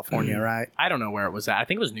be California, right? I don't know where it was at. I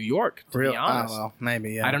think it was New York, to be honest. Oh, well,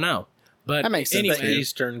 maybe, yeah. I don't know. But That makes sense. anyway,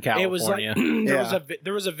 Eastern it was like California.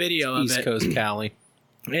 there was a video of East it, Coast Cali.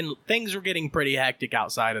 and things were getting pretty hectic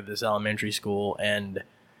outside of this elementary school. And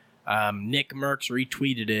Nick Merckx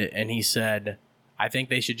retweeted it, and he said, "I think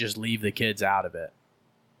they should just leave the kids out of it."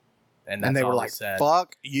 And that's And they were all like, he said.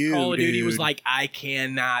 fuck you, Call of Duty dude. was like, "I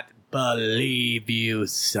cannot believe you,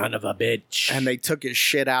 son of a bitch." And they took his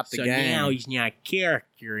shit out the so now game he's not a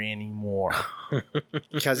character anymore.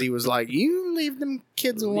 because he was like, you leave them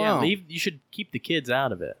kids alone. Yeah, you should keep the kids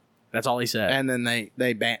out of it. That's all he said. And then they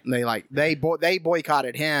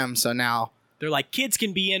boycotted him, so now They're like, kids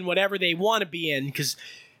can be in whatever they want to be in because,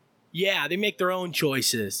 yeah, they make their own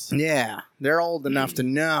choices. yeah, they're old enough to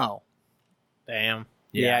know. Damn.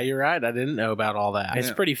 Yeah, you're right. I didn't know about all that.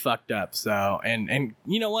 It's pretty fucked up. So, and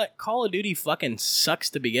you know what? Call of Duty fucking sucks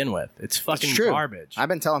to begin with. It's fucking It's true. garbage. I've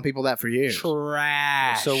been telling people that for years.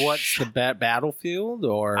 Trash. So what's the Battlefield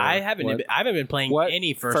or I haven't been playing What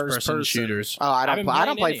any first-person shooters. Oh, I haven't don't been play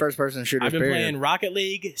playing any. first-person shooters. I've been period. playing Rocket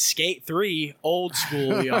League, Skate 3, old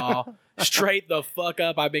school, y'all. Straight the fuck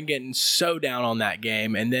up. I've been getting so down on that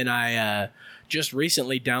game. And then I just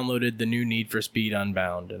recently downloaded the new Need for Speed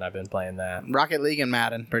Unbound, and I've been playing that. Rocket League and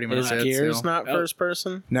Madden, pretty much. Is it, Gears so. not Oh. first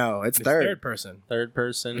person? No, it's It's third. third person. Third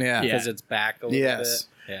person? Yeah. Because it's back a little Yes.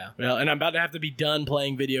 bit. Yeah. Well, and I'm about to have to be done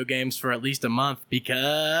playing video games for at least a month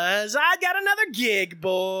because I got another gig,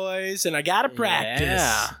 boys, and I got to practice.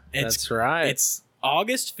 Yeah, that's right. It's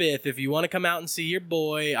August 5th. If you want to come out and see your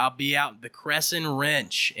boy, I'll be out at the Crescent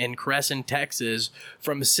Wrench in Crescent, Texas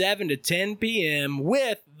from 7 to 10 p.m.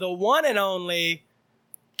 with the one and only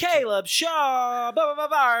Caleb Shaw.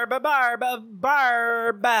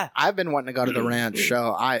 Barba. I've been wanting to go to the ranch,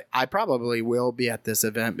 so I probably will be at this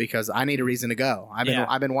event because I need a reason to go. I've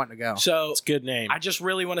been wanting to go. So It's a good name. I just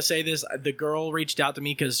really want to say this. The girl reached out to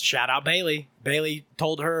me because shout out Bailey. Bailey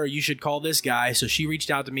told her you should call this guy. So she reached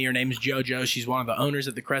out to me. Her name is JoJo. She's one of the owners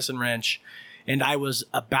of the Crescent Wrench. And I was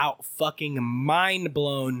about fucking mind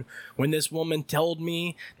blown when this woman told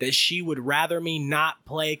me that she would rather me not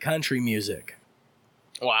play country music.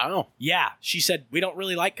 Wow. Yeah, she said we don't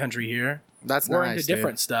really like country here. That's We're nice, into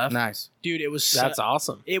different stuff. Nice, Dude, it was That's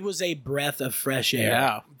awesome. It was a breath of fresh air.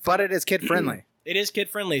 Yeah. but it is kid friendly. It is kid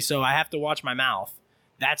friendly, so I have to watch my mouth.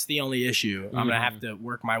 That's the only issue. I'm gonna have to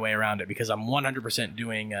work my way around it because I'm 100%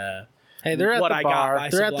 doing. Hey, they're at What the I got bar. by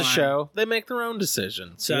They're at the Sublime. show. They make their own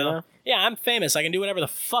decisions. So you know? yeah, I'm famous. I can do whatever the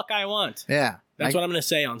fuck I want. Yeah, That's what I'm gonna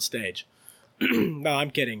say on stage. No,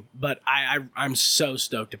 I'm kidding. But I'm so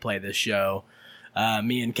stoked to play this show.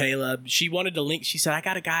 Me and Caleb. She wanted to link. She said, "I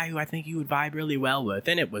got a guy who I think you would vibe really well with,"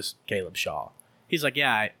 and it was Caleb Shaw. He's like,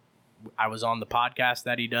 "Yeah, I was on the podcast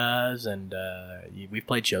that he does, and we've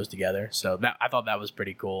played shows together." So I thought that was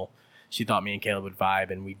pretty cool. She thought me and Caleb would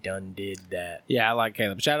vibe, and we done did that. Yeah, I like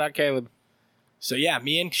Caleb. Shout out Caleb. So yeah,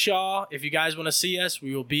 me and Shaw, if you guys want to see us,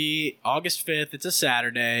 we will be August 5th. It's a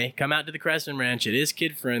Saturday. Come out to the Crescent Ranch. It is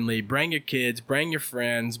kid friendly. Bring your kids, bring your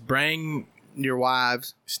friends, your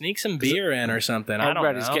wives. sneak some beer in or something. I don't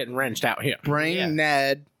Everybody's know. getting wrenched out here. Bring Yeah.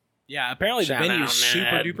 Ned. Yeah, apparently Shout the venue's out,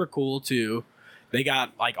 super Ned. duper cool too. They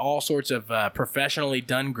got like all sorts of professionally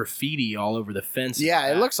done graffiti all over the fence. Yeah,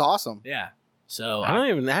 it looks awesome. Yeah. So I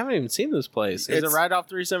haven't even seen this place. Is it It's- right off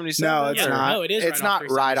 377? No, it's Yeah, not. no, it is It's right off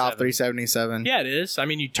not right off 377. 377. yeah, it is. I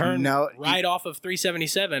mean, you turn No, right off of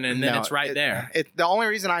 377, and then No, it's right there. The only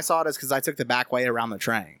reason I saw it is because I took the back way around the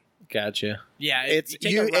train. Gotcha. Yeah, It's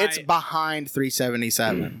you take a it's right- behind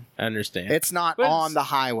 377. I understand. It's not But on it's- the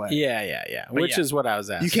highway. yeah. But Which yeah. is what I was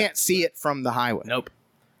asking. You can't see it from the highway. Nope.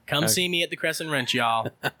 Come see me at the Crescent Wrench,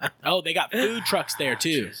 y'all. Oh, they got food trucks there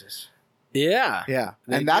too. Yeah. Yeah,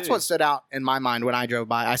 They and that's do. what stood out in my mind when I drove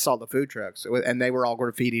by. I saw the food trucks, and they were all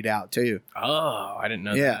graffitied out too. Oh, I didn't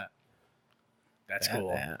know Yeah. that. That's cool.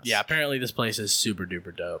 Badass. Yeah, apparently this place is super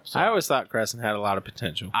duper dope. So I always thought Crescent had a lot of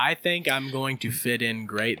potential. I think I'm going to fit in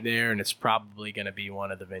great there, and it's probably going to be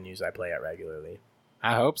one of the venues I play at regularly.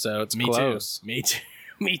 I hope so. It's Me close. too. Me too.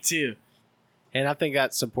 Me too. And I think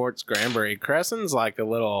that supports Granbury. Crescent's like a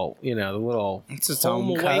little, the little. It's its Home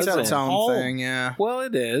own, away it's from its own home. thing. Yeah, Well,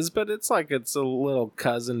 it is, but it's like it's a little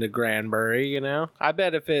cousin to Granbury, I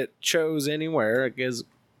bet if it chose anywhere, it gives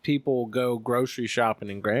people go grocery shopping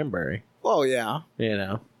in Granbury, well, yeah.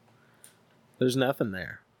 There's nothing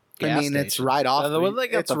there. I Gas mean, it's station. right off. Well, they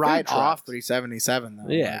got It's the food right trucks. off 377 though.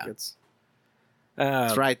 Yeah. Like, it's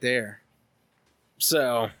right there.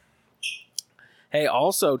 So, hey,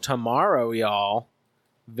 also tomorrow, y'all,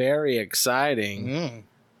 very exciting.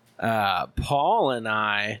 Paul and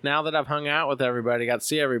I, now that I've hung out with everybody, got to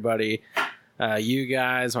see everybody, you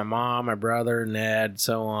guys, my mom, my brother, Ned,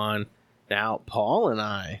 so on. Now, Paul and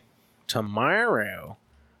I, tomorrow,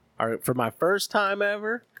 are for my first time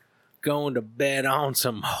ever, going to bet on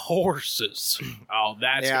some horses. Oh,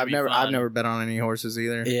 that's Yeah, gonna I've be never, fun. I've never bet on any horses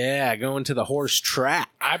either. Yeah, going to the horse track.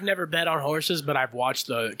 I've never bet on horses, but I've watched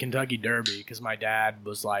the Kentucky Derby because my dad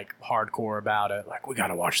was like hardcore about it. Like, we got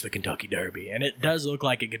to watch the Kentucky Derby. And it does look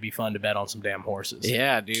like it could be fun to bet on some damn horses.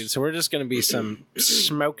 Yeah, dude. So we're just gonna be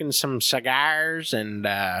smoking some cigars and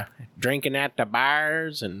drinking at the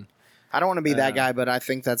bars, and I don't want to be that guy, but I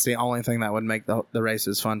think that's the only thing that would make the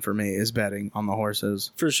races fun for me is betting on the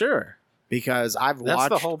horses. for sure. Because I've That's the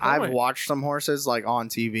watched, whole I've point. watched some horses like on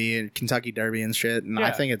TV and Kentucky Derby and shit, and I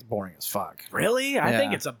Yeah. think it's boring as fuck. Really? I Yeah.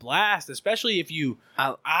 think it's a blast, especially if you.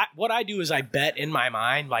 I- What I do is I bet in my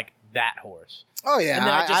mind, like that horse. Oh yeah, And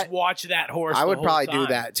then I just watch that horse. I the would whole probably time. do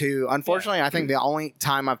that too. Unfortunately, I think the only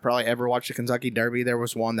time I've probably ever watched the Kentucky Derby, there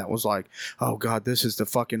was one that was like, "Oh God, this is the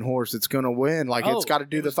fucking horse. It's gonna win. Like it's got to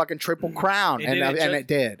do the fucking Triple Crown," and it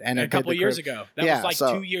did. And a it couple did years ago. That was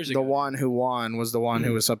like 2 years ago. The one who won was the one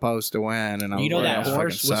who was supposed to win, and I You know was like, that "This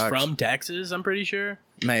horse fucking was sucks." from Texas. I'm pretty sure.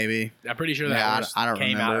 Maybe. I'm pretty sure that horse I don't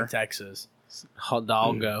came out remember. of Texas.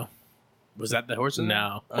 Hidalgo. Was that the horse? In there?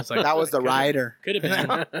 No. I was like, That was the rider. Could have been.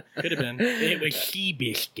 Could have been. It was Key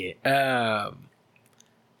Biscuit. Yeah,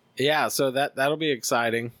 so that'll be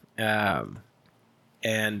exciting. And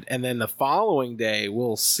then the following day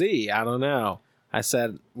we'll see. I don't know. I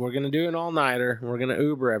said we're gonna do an all-nighter. We're gonna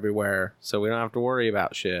Uber everywhere, so we don't have to worry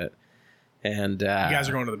about shit. And You guys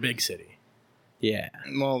are going to the big city. yeah,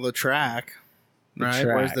 Well, the track, right?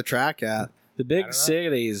 track. Where's the track at? the I big don't know.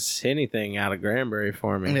 cities. Anything out of Granbury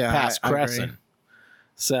for me? Yeah, past I agree. Crescent.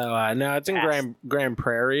 So no, it's in Past. Grand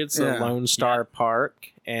Prairie. It's Yeah. the Lone Star Park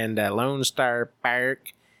and Lone Star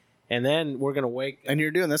Park, and then we're gonna wake. And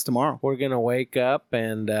you're doing this tomorrow. We're gonna wake up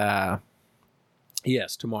and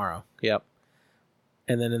yes, tomorrow. Yep.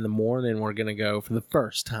 And then in the morning we're gonna go for the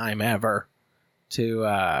first time ever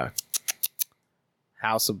to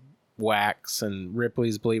House of Wax and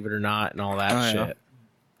Ripley's Believe It or Not and all that Oh, yeah. shit.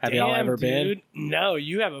 Have y'all ever been? Dude. No,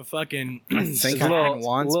 you have a fucking think It's I a have little,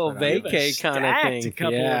 once, little but I haven't. vacay kind of Stacked thing. a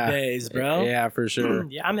couple yeah. of days, bro. Yeah, for sure.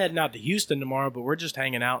 Yeah, I'm heading out to Houston tomorrow, but we're just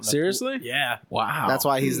hanging out. In the Seriously? Yeah. Wow. That's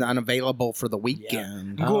why he's unavailable for the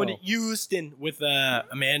weekend. I'm going to Oh. Houston with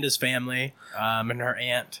Amanda's family and her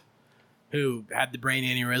aunt, who had the brain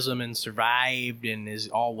aneurysm and survived and is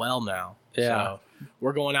all well now. Yeah. So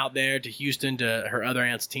we're going out there to Houston to her other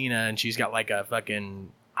aunt's Tina, and she's got like a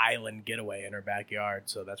fucking island getaway in her backyard.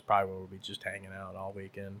 So that's probably where we'll be just hanging out all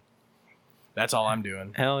weekend. That's all I'm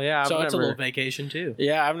doing. Hell yeah. So I've it's a never- little vacation too.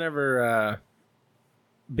 Yeah, I've never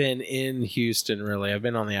been in Houston really. I've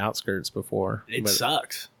been on the outskirts before. It but-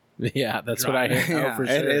 sucks. Yeah, that's what I Driving. hear. Yeah, Oh, for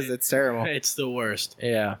sure. it is. It's terrible. It's the worst.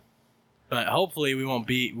 Yeah. But hopefully we won't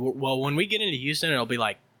be. Well, when we get into Houston, it'll be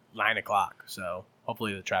like 9:00. So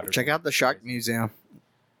hopefully the traffic. Check out the Shark Museum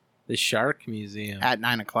The Shark Museum. at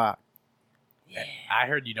 9:00. I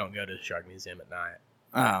heard you don't go to the Shark Museum at night.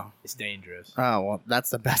 Oh, It's dangerous. well, that's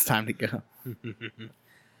the best time to go.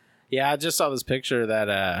 Yeah, I just saw this picture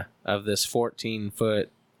that of this 14-foot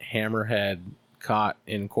hammerhead caught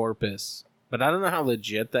in Corpus. But I don't know how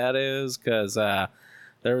legit that is because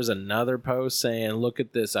there was another post saying, look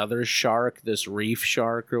at this other shark, this reef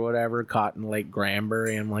shark or whatever, caught in Lake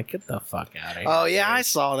Granbury. I'm like, get the fuck out of here. Oh yeah, I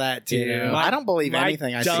saw that too. Yeah. I don't believe My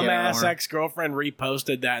anything I see dumbass anymore. ex-girlfriend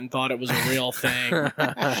reposted that and thought it was a real thing.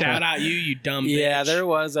 Shout out you dumb bitch. Yeah, there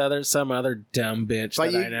was some other dumb bitch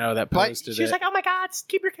But that you- I know that but posted She was it. like, "Oh my God,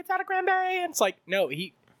 keep your kids out of Granbury." And it's like, no,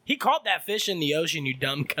 he caught that fish in the ocean, you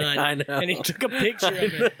dumb cunt. I know. And he took a picture of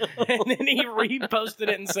it, and then he reposted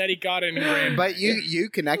it and said he caught it in Granbury. But you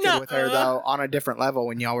connected with her though on a different level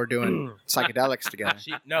when y'all were doing psychedelics together.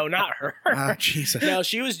 No, not her. Oh Jesus! No,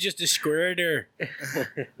 she was just a squirter.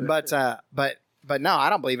 But no, I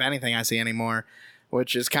don't believe anything I see anymore,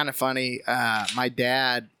 which is kind of funny. My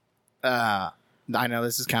dad, I know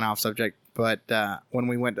this is kind of off subject, but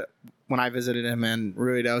when I visited him in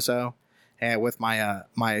Ruidoso, and with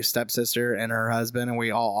my stepsister and her husband, and we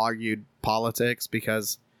all argued politics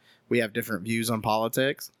because we have different views on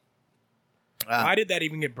politics. Why did that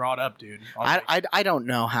even get brought up, dude? I don't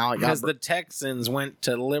know how it got. Because the Texans went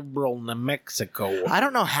to liberal New Mexico. I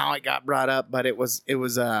don't know how it got brought up, but it was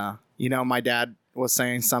my dad was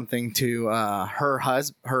saying something to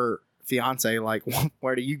her fiance, like,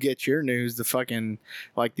 where do you get your news? The fucking,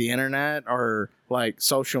 like, the internet or like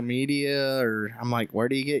social media? Or I'm like, where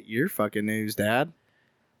do you get your fucking news, Dad?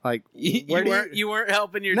 Like, where You weren't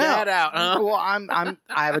helping your No. dad out, huh? Well,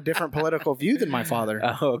 I have a different political view than my father.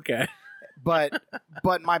 Oh, okay. But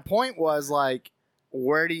my point was, like,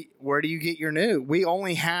 where do you get your news? We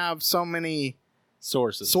only have so many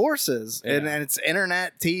sources, Yeah. and it's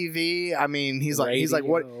internet, TV. I mean, he's like,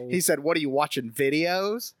 what? Radio. He said, what are you watching,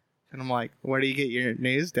 videos? And I'm like, where do you get your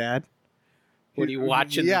news, Dad? What are you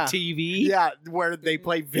watching, Yeah. the TV? Yeah, where they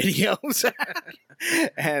play videos.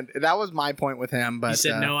 And that was my point with him. But He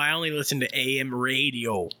said, "No, I only listen to AM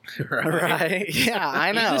radio." right? Yeah,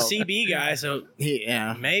 I know. He's a CB guy, so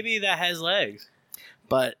Yeah, maybe that has legs.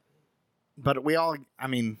 but we all. I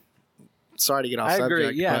mean, sorry to get off I subject.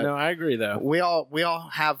 agree. Yeah, but no, I agree, though. we all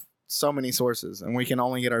have so many sources, and we can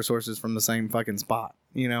only get our sources from the same fucking spot.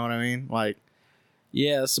 You know what I mean? Like,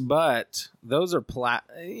 Yes, but those are I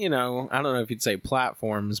don't know if you'd say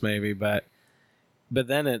platforms maybe, but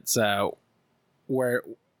then it's where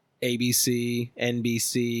ABC,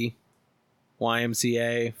 NBC,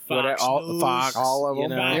 YMCA, Fox News. Fox, all of you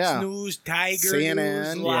them. know? Fox Yeah. News, Tiger CNN,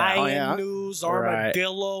 News, yeah. Lion Oh, yeah. News, Right.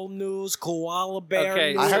 Armadillo News, Koala Bear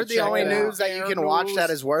Okay, News. I heard the check only it out. news that you can watch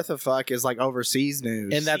that is worth a fuck is like overseas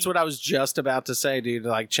news. And that's what I was just about to say, dude.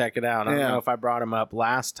 Like, check it out. I don't Yeah. know if I brought him up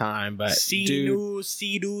last time, but C dude, News,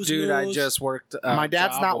 C News, dude, I News. just worked. my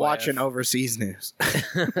dad's job not with. watching overseas news.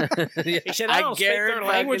 He said, I don't speak their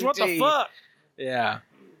language. What the guarantee. fuck? Yeah.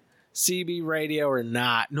 CB radio or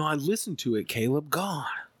not. No, I listened to it, Caleb. God.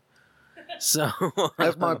 So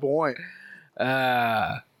That's my point.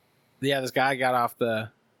 yeah, this guy got off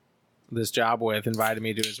this job with, invited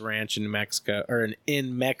me to his ranch in New Mexico, or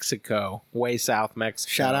in Mexico, way south Mexico.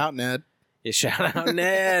 Shout out, Ned. Yeah, shout out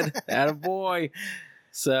Ned. Attaboy.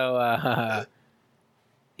 So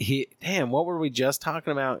what were we just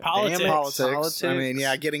talking about? Politics. Damn it. Politics. I mean,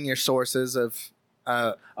 yeah, getting your sources of.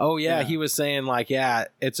 Oh yeah, Yeah. he was saying like, yeah,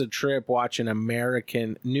 it's a trip watching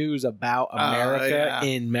American news about America yeah.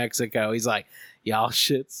 in Mexico. He's like, y'all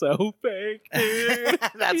shit so fake, dude.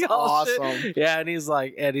 That's Y'all shit- awesome. Yeah, and he's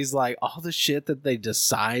like, all the shit that they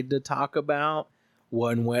decide to talk about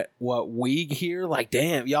when what we hear, like,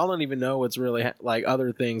 damn, y'all don't even know what's really like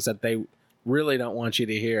other things that they really don't want you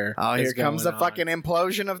to hear. Oh, here is comes the going on. fucking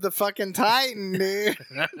implosion of the fucking Titan, dude.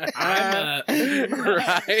 I'm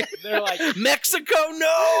right. They're like, Mexico,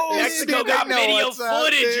 no. Mexico They got know video what's up,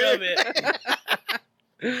 footage dude. of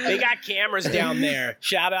it. They got cameras down there.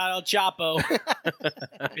 Shout out El Chapo.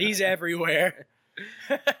 He's everywhere.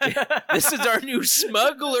 This is our new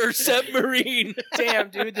smuggler submarine. Damn,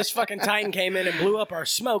 dude, this fucking Titan came in and blew up our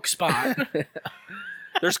smoke spot.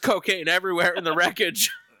 There's cocaine everywhere in the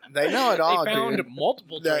wreckage. They know it all, They found dude.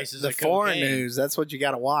 multiple traces The of foreign cocaine. news, that's what you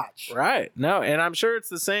got to watch. Right. No, and I'm sure it's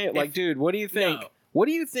the same. Like, dude, what do you think? No. What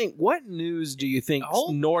do you think? What news do you think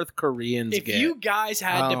Oh, North Koreans If get? you guys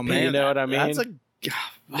had to Oh, pick, man, you know what I mean? That's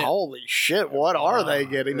holy shit, what are they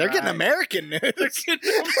getting? They're getting Right. American news.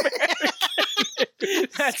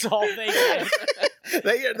 that's all they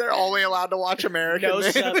get. They're only allowed to watch American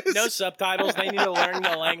news. No subtitles. They need to learn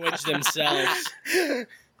the language themselves.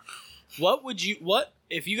 What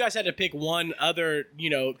if you guys had to pick one other,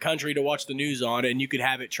 country to watch the news on, and you could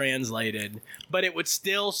have it translated, but it would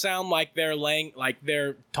still sound like their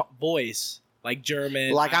voice, like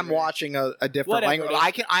German. Like I'm Irish. watching a different Whatever,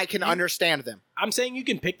 language. dude. I can understand them. I'm saying you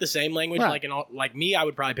can pick the same language. Right. Like me, I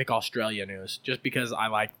would probably pick Australia news just because I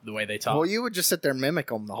like the way they talk. Well, you would just sit there and mimic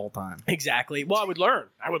them the whole time. Exactly. Well, I would learn.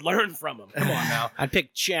 I would learn from them. Come on now. I'd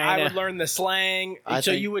pick China. I would learn the slang. I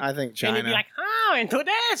think And you'd be China. like, oh, in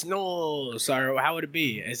today's news. Or how would it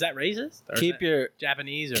be? Is that racist? Or is keep that your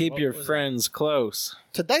Japanese? Or keep what your was friends close.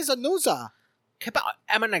 Today's a newser. Keep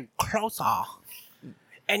Eminem closer. that?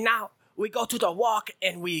 And now we go to the walk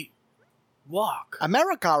and we walk.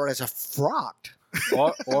 America is a fraud.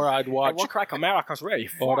 Or I'd And watch. what crack America's ready?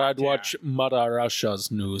 Or I'd Yeah. watch Mother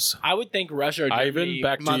Russia's news. I would think Russia or Germany. Ivan,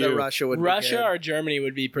 back to Mother you. Russia would be Russia good. or Germany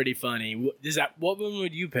would be pretty funny. What one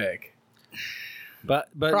would you pick? But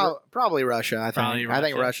Probably Russia. I think. Probably I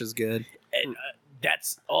think Russia. Russia's good. And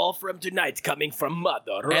that's all from tonight, coming from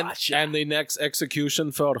Mother Russia. and the next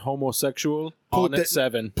execution for homosexual on Putin- at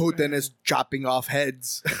 7. Putin is chopping off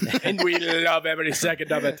heads. And we love every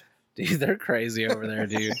second of it. Dude, they're crazy over there,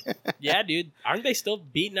 dude. Yeah, dude. Aren't they still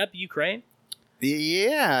beating up Ukraine?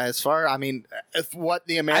 Yeah, if what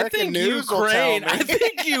the I American think news Ukraine. will tell I me.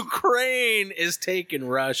 think Ukraine is taking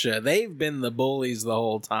Russia. They've been the bullies the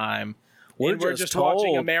whole time. We're just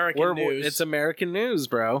watching American news. It's American news,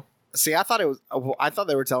 bro. See, I thought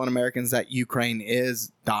they were telling Americans that Ukraine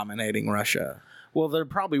is dominating Russia. Well, they're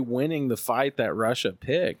probably winning the fight that Russia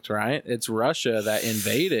picked, right? It's Russia that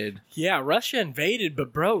invaded. Yeah, Russia invaded,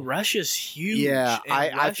 but bro, Russia's huge. Yeah, And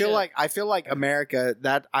I feel Russia- like America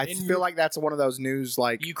feel like that's one of those news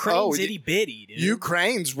like Ukraine's oh, itty bitty, dude.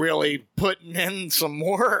 Ukraine's really putting in some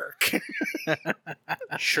work.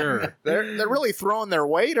 Sure. They're really throwing their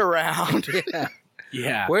weight around.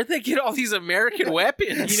 Yeah. Where'd they get all these American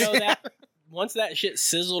weapons? You know that once that shit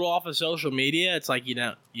sizzled off of social media, it's like you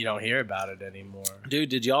don't hear about it anymore. Dude,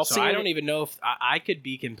 did y'all So see? I don't even know if I could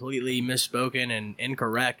be completely misspoken and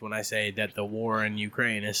incorrect when I say that the war in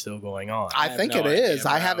Ukraine is still going on. I have think no it is.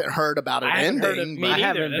 idea, I bro. haven't heard about it I haven't heard of ending. me but- I neither,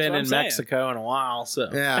 haven't that's been what I'm in saying. Mexico in a while, so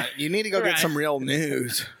yeah, you need to go Right. get some real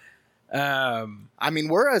news. um, I mean,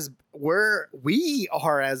 we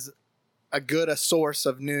are as a good a source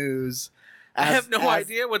of news. I have no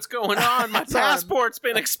idea what's going on. My passport's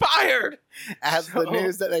been expired. as the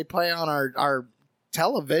news that they play on our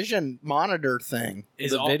television monitor thing.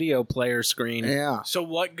 Is the all- video player screen. Yeah. So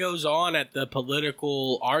what goes on at the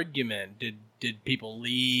political argument? Did people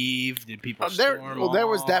leave? Did people There storm was off?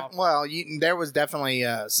 there was definitely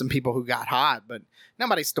some people who got hot, but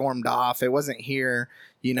nobody stormed off. It wasn't here.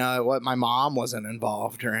 You know what? My mom wasn't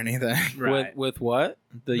involved or anything. Right. With what?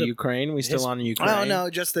 The Ukraine? We still on Ukraine? Oh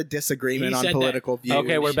no, just the disagreement He on said political views.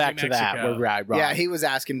 Okay, we're back to that. Mexico. We're right. Yeah, he was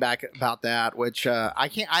asking back about that, which I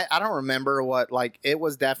can't. I don't remember what. Like, it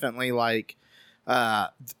was definitely like,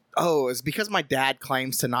 it's because my dad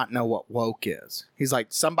claims to not know what woke is. He's like,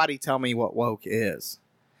 somebody tell me what woke is,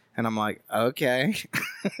 and I'm like, okay.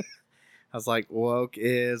 I was like, woke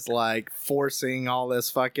is like forcing all this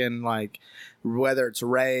fucking, like, whether it's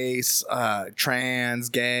race, trans,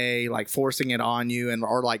 gay, like forcing it on you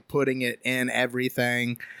or like putting it in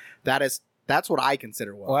everything. That's what I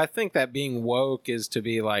consider woke. Well, I think that being woke is to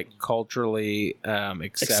be like culturally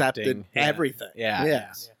accepting everything. Yeah.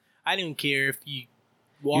 Yes. I don't care if you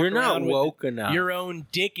walk You're not around with woke enough. your own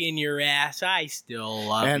dick in your ass. I still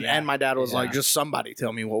love you. And my dad was Yeah. like, just somebody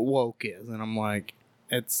tell me what woke is. And I'm like,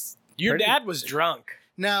 it's Your pretty- dad was drunk.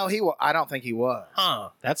 No, I don't think he was. Huh.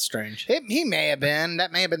 That's strange. He may have been.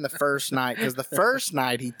 That may have been the first night, because the first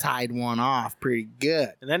night he tied one off pretty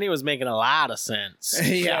good. And then he was making a lot of sense.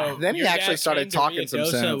 Yeah. So Then he your actually dad started came to talking some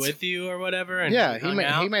Ruidoso sense. with you or whatever. And Yeah, hung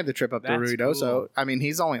out? he made the trip up to That's Ruidoso. cool. I mean,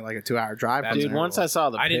 he's only like a 2-hour drive from That's Dude, there. once I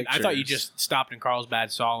saw the I pictures. didn't. I thought you just stopped in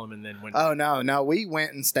Carlsbad, saw him, and then went. Oh no, we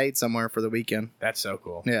went and stayed somewhere for the weekend. That's so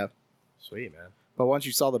cool. Yeah, Sweet, man. but once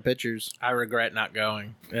you saw the pictures, I regret not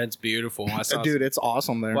going. It's beautiful. I saw dude, it's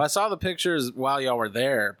awesome there. Well, I saw the pictures while y'all were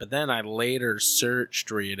there, but then I later searched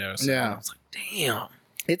Ruidoso. Yeah. And I was like, damn.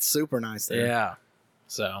 It's super nice there. Yeah.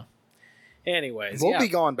 So, anyways, We'll yeah. be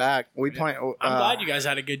going back. We plan. I'm glad you guys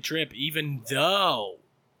had a good trip, even though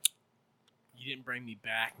you didn't bring me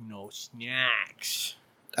back no snacks.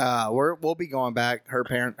 We'll be going back. Her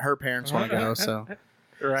parents want to go, so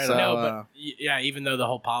Right So, on. No, but yeah, even though the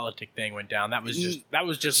whole politic thing went down, that was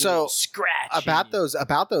just So, a little scratchy. about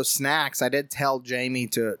those snacks, I did tell Jamie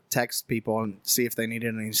to text people and see if they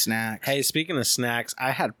needed any snacks. Hey, speaking of snacks,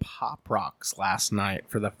 I had Pop Rocks last night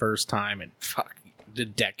for the first time in a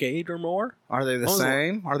decade or more. Are they the What was it?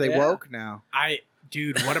 same? Are they Yeah. woke now?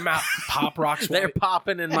 Dude, what about Pop Rocks? They're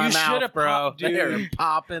popping in my You mouth, should've bro. popped, dude. They're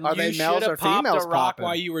popping. Are they You males should've or popped females a rock popping?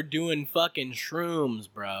 while you were doing fucking shrooms,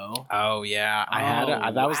 bro. Oh yeah, I had it.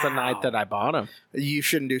 Oh, That was the wow. night that I bought them. You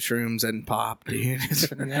shouldn't do shrooms and pop, dude.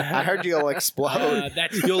 I heard you'll explode.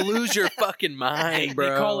 That's You'll lose your fucking mind,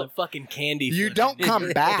 bro. They call it fucking candy. You foot. don't come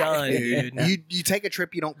back, Done, dude. dude. You take a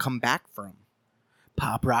trip you don't come back from.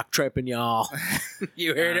 Pop Rock tripping, y'all.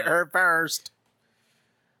 You heard it her first.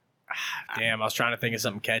 Damn, I was trying to think of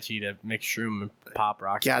something catchy to mix shroom and Pop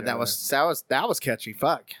Rocks. Yeah, together. that was catchy.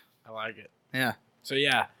 Fuck. I like it. Yeah. So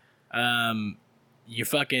yeah,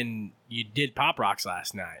 you did Pop Rocks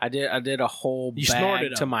last night. I did a whole You bag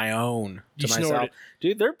snorted to 'em. my own. You To myself. snorted.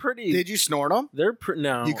 Dude, they're pretty. Did you snort them? They're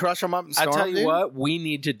no. You crush them up and I snort tell 'em, you dude? what, we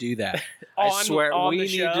need to do that. I On- swear, on we the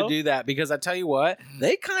need show? to do that because I tell you what,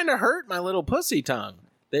 they kind of hurt my little pussy tongue.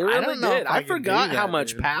 They really don't know did. if I I can forgot do how that,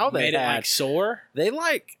 much dude. pow they Made it had. like sore. They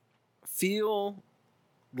like feel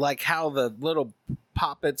like how the little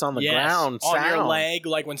poppets on the Yes, ground on sound. your leg,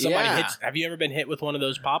 like when somebody Yeah. hits. Have you ever been hit with one of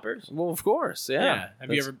those poppers? Well, of course, yeah.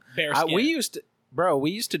 Have you That's- ever bare skin?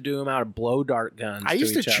 we used to do them out of blow dart guns. I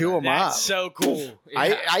used to each chew other. them up. That's so cool.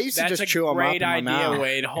 I used to That's just a chew them up great in my idea, mouth.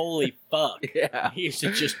 Wade. Holy fuck! Yeah, He used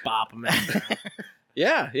to just pop them.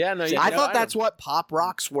 yeah. No, you I know, thought that's what pop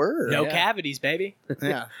rocks were. No Yeah. cavities, baby.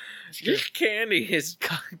 Yeah. This candy is.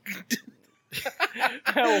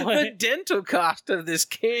 What? The dental cost of this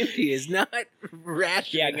candy is not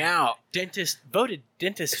rationing out. Voted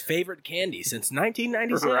dentist's favorite candy since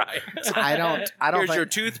 1996. I don't Here's think, your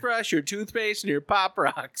toothbrush, your toothpaste, and your Pop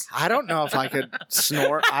Rocks. I don't know if I could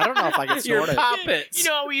snort. I don't know if I could Your snort it. poppets. You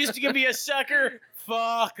know how we used to give me a sucker?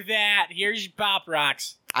 Fuck that. Here's your Pop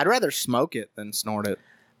Rocks. I'd rather smoke it than snort it.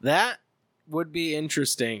 That would be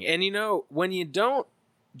interesting. And you know, when you don't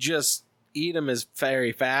just eat them as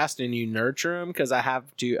very fast and you nurture them, because I've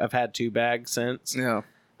had 2 bags since. Yeah.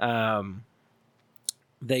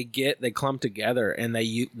 They clump together and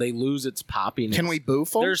they lose its poppiness. Can we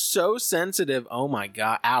boof them? They're so sensitive. Oh my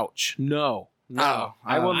god! Ouch! No. Oh,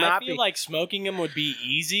 I will I not feel be. like smoking them would be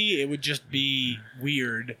easy. It would just be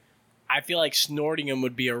weird. I feel like snorting them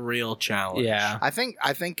would be a real challenge. Yeah. I think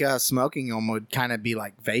smoking them would kind of be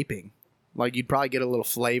like vaping. Like you'd probably get a little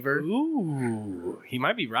flavor. Ooh, he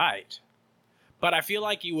might be right. But I feel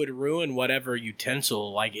like you would ruin whatever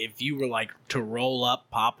utensil. Like if you were like to roll up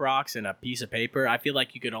Pop Rocks in a piece of paper, I feel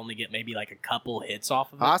like you could only get maybe like a couple hits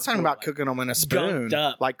off of it. I was talking before, about like, cooking them in a spoon, gunked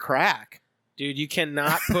up. like crack. Dude, you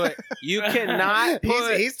cannot put.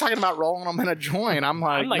 He's talking about rolling them in a joint. I'm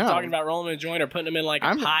like, I'm like no. talking about rolling in a joint or putting them in like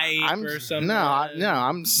a pipe or something. No,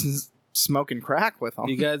 I'm smoking crack with them.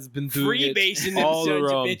 You guys been doing freebasing them sons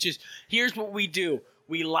of bitches. Here's what we do: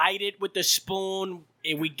 we light it with a spoon,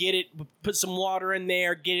 and we get it. Put some water in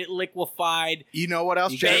there, get it liquefied. You know what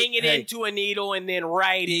else? Bang it into a needle, and then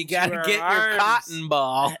right You into gotta our get arms. your cotton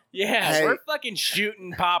ball. Yeah, Hey. we're fucking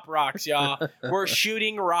shooting pop rocks, y'all. We're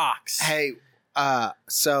shooting rocks. Hey,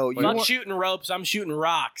 so you Fuck shooting ropes. I'm shooting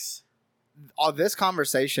rocks. this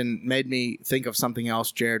conversation made me think of something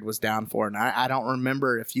else Jared was down for, and I don't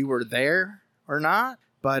remember if you were there or not,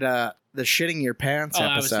 but the shitting your pants Oh,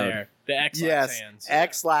 episode. I was there. The X hands.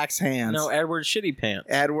 X-Lax hands. No, Edward Shitty Pants.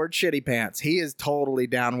 Edward Shitty Pants. He is totally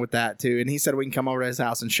down with that too, and he said we can come over to his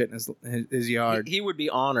house and shit in his yard. He would be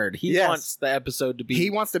honored. He Yes. wants the episode to be. He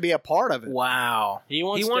wants to be a part of it. Wow. He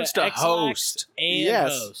wants to X-lax host. and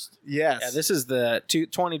Yes. host. Yes, Yeah, this is the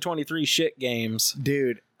 2023 shit games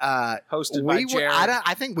dude. hosted by Jared.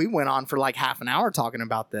 I think we went on for like half an hour talking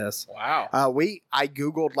about this. Wow. I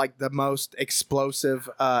googled like the most explosive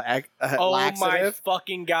Oh my laxative,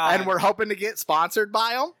 fucking god! and we're hoping to get sponsored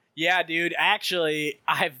by them. Yeah, dude. Actually,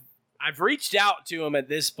 I've reached out to him at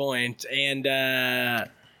this point, and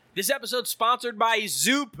this episode's sponsored by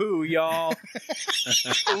Zoopoo, y'all.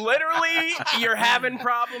 Literally, you're having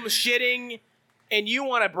problems shitting, and you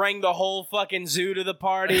want to bring the whole fucking zoo to the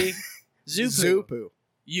party. Zoopoo.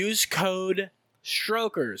 Use code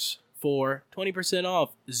STROKERS for 20%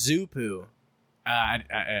 off. Zoopoo.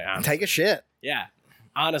 Take a shit, Yeah.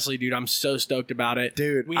 Honestly, dude, I'm so stoked about it.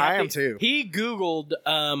 dude. I am too. He Googled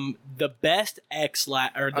the best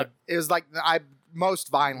X-Lax, or the It was like most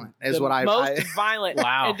violent is the what I most violent.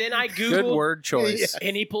 Wow. And then I Googled, Good word choice.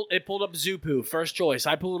 and it pulled up Zoopoo, first choice.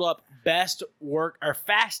 I pulled up best work or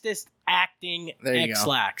fastest acting There you go.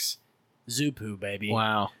 X-Lax. Zoopoo, baby.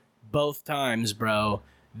 Wow. Both times, bro.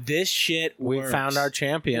 This shit We works. found our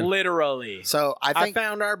champion. Literally. So I I think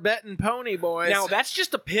found our betting pony, boys. Now, that's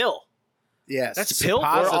just a pill. yes, That's pill.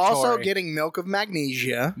 we're Suppository. also getting milk of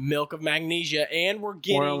magnesia. Milk of magnesia, and we're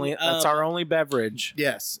getting... that's our only beverage.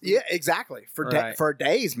 Yes, yeah, exactly for Right. for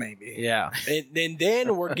days maybe. Yeah. and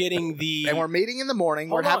then we're getting the... And we're meeting in the morning.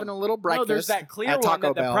 Hold we're having on. a little breakfast. No, there's that clear at one Taco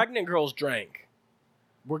that the Bell. pregnant girls drank.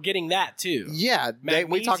 We're getting that too. Yeah,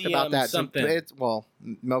 we talked about Magnesium that. something. It's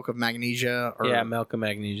milk of magnesia. Or, Yeah, milk of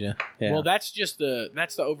magnesia. Yeah. Well, that's the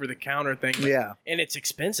over the counter thing. yeah. And it's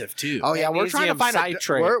expensive too. Oh yeah, we're trying to Magnesium find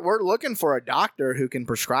citrate. we're looking for a doctor who can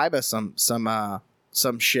prescribe us some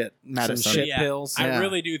shit medicine. shit pills. I Yeah.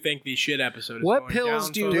 really do think the shit episode is What going pills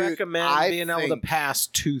down, do you folks. Dude, recommend I being able to think- pass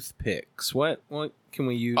toothpicks? What can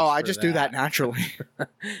we use? Oh, I for just do that naturally.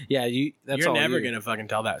 Yeah, that's You're all never you. gonna fucking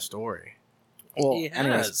tell that story. Well, He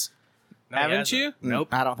anyways, has. No, he Haven't hasn't. you? Nope.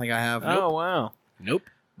 I don't think I have. Oh wow. Nope.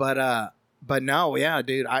 But no, yeah,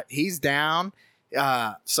 dude, he's down.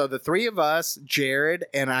 So the three of us, Jared,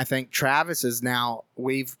 and I think Travis is now.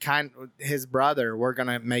 His brother. We're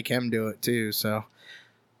gonna make him do it too. So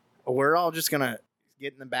we're all just gonna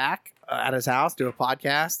get in the back at his house, do a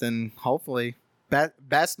podcast, and hopefully,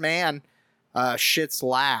 best man shits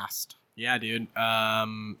last. Yeah, dude.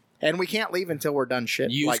 And we can't leave until we're done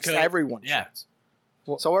shit. Use Like code- everyone yeah. shits.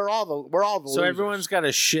 So we're all the So losers. everyone's got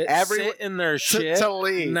to shit Everyone- sit in their to, shit. to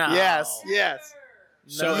leave. No. Yes.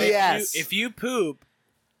 So Yes. if you poop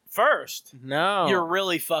first, No. you're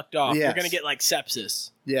really fucked off. You're Yes. gonna get like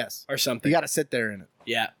sepsis Yes. or something. You got to sit there in it.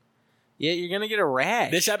 Yeah. Yeah, you're gonna get a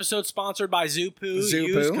rash. This episode's sponsored by Zoopoo. Zoopoo.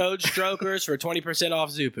 Use code STROKERS for 20% off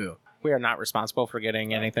Zoopoo. We are not responsible for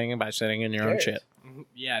getting anything by sitting in your own Cares? shit.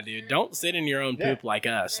 Yeah, dude. Don't sit in your own poop like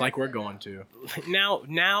us, like we're going to.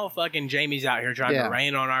 Now fucking Jamie's out here trying Yeah. to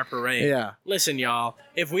rain on our parade. Yeah. Listen, y'all.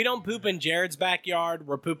 If we don't poop in Jared's backyard,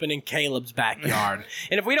 we're pooping in Caleb's backyard.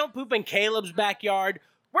 And if we don't poop in Caleb's backyard,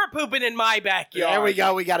 we're pooping in my backyard. There we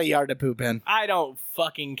go. We got a yard to poop in. I don't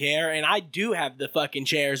fucking care. And I do have the fucking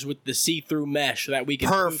chairs with the see-through mesh that we can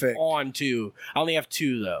Perfect. poop onto. I only have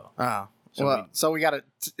 2, though. Oh. So So we got to.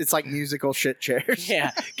 It's like musical shit chairs.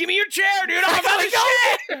 Yeah. Give me your chair, dude. I'm about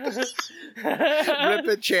to shit.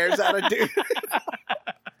 Ripping chairs out of dude.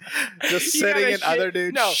 Just You sitting gotta in other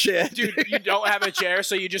dudes' No, shit. dude, you don't have a chair,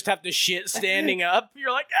 so you just have to shit standing up.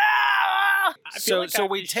 You're like, ah! I feel So like so I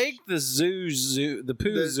we have to take the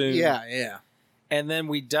poo zoo, Yeah. and then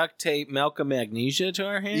we duct tape milk of magnesia to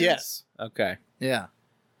our hands. Yes. Okay. Yeah.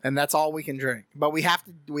 And that's all we can drink. But we have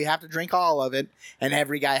to drink all of it, and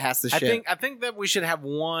every guy has to shit. I think that we should have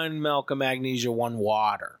one milk of magnesia, one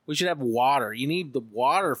water. We should have water. You need the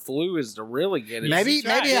water fluids to really get it. maybe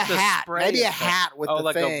That's right. maybe a Get the hat. spray Maybe a effect. hat with Oh, the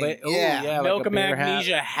like thing. a yeah. like milk a of beer hat.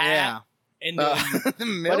 magnesia hat. Yeah. And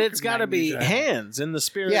then, Milk But it's got to be magnesia. hands in the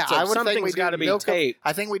spirit. Yeah, I would think we something's do got to be milk. taped.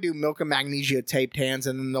 I think we do milk and magnesia taped hands,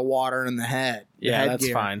 and then the water and the head. The Yeah, that's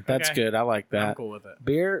headgear. fine. That's Okay. good. I like I'm that. cool with it.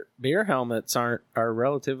 Beer helmets are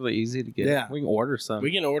relatively easy to get. Yeah. We can order some.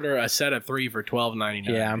 We can order a set of 3 for $12.99.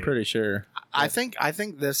 yeah, I'm pretty sure. I think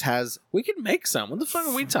this has We can make some. What the fuck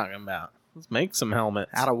are we talking about? Let's make some helmets.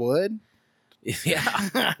 out of wood.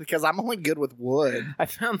 Yeah. Because I'm only good with wood. I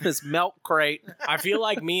found this milk crate. I feel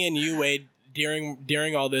like me and you, Wade,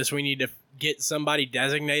 during all this, we need to get somebody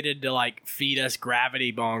designated to like feed us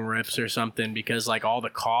gravity bong rips or something because like all the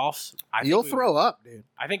coughs. You'll throw up, dude.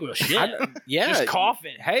 I think we'll shit. Yeah. Just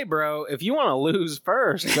coughing. Hey, bro, if you want to lose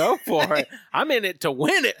first, go for it. I'm in it to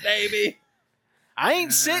win it, baby. I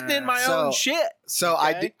ain't sitting in my So- own shit. So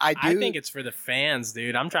Okay. I do. I think it's for the fans,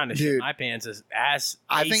 dude. I'm trying to shit Dude. my pants as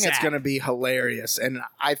I think it's ASAP. going to be hilarious, and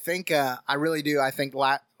I think I really do. I think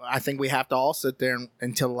we have to all sit there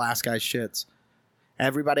until the last guy shits.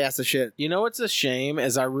 Everybody has to shit. You know what's a shame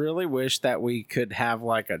is I really wish that we could have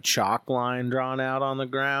like a chalk line drawn out on the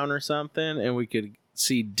ground or something, and we could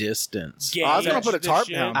see distance. Gauge I was gonna put a the tarp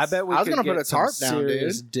shit. down. I bet we I was could gonna put get a tarp some down, dude.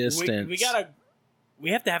 serious distance. We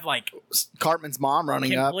have to have like Cartman's mom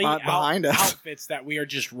running up complete behind us. outfits that we are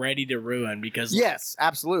just ready to ruin because Yes,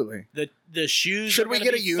 absolutely. the shoes. Should are we gonna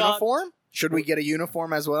get a be uniform? Should we get a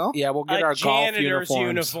uniform as well? Yeah, we'll fucked. get A our golf janitor's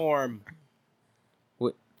uniforms. uniform.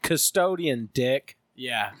 Custodian dick.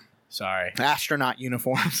 Yeah, sorry. Astronaut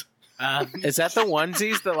uniforms. Is that the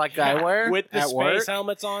onesies that like I wear with the at space work?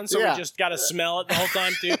 helmets on, so Yeah. we just gotta smell it the whole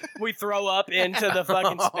time too. We throw up into the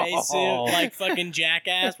fucking spacesuit like fucking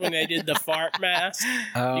Jackass when they did the fart mask.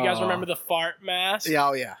 You guys remember the fart mask? Yeah,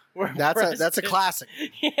 oh yeah. Where That's a classic.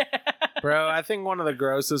 Yeah. Bro, I think one of the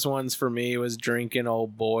grossest ones for me was drinking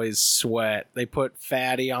old boy's sweat. They put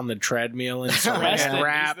Fatty on the treadmill and Preston, he's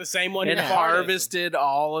wrapped the same one and who farted. harvested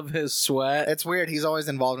all of his sweat. It's weird. He's always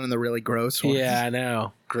involved in the really gross ones. Yeah, I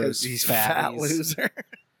know. 'Cause Gross he's fatties. fat loser.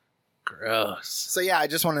 Gross. So yeah, I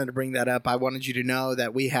just wanted to bring that up. I wanted you to know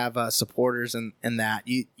that we have supporters in that.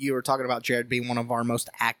 You were talking about Jared being one of our most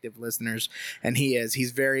active listeners, and he is.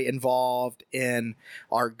 He's very involved in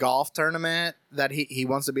our golf tournament. That he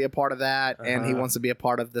wants to be a part of that, and he wants to be a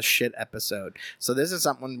part of the shit episode. So this is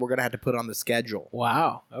something we're gonna have to put on the schedule.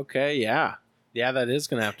 Wow. Okay, yeah. Yeah, that is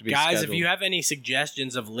going to have to be Guys, scheduled. if you have any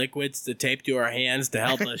suggestions of liquids to tape to our hands to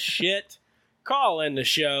help us shit, call in the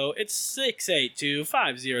show. It's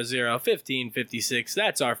 682-500-1556.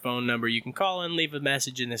 That's our phone number. You can call in, leave a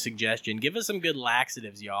message and a suggestion. Give us some good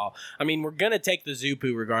laxatives, y'all. I mean, we're going to take the zoo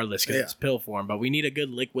poo regardless because it's pill form, but we need a good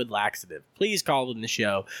liquid laxative. Please call in the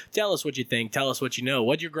show. Tell us what you think. Tell us what you know.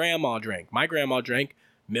 What'd your grandma drink? My grandma drank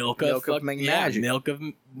milk of magnesia. milk of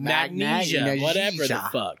magnesia. Magnesia. Whatever the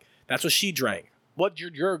fuck. That's what she drank. What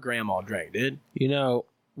your grandma drank, dude? You know,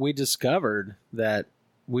 we discovered that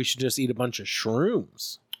we should just eat a bunch of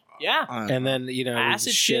shrooms. Yeah. And then, you know, we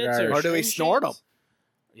Acid shit shits our... Or do we shroom snort shits? 'em?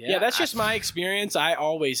 Yeah, that's just my experience. I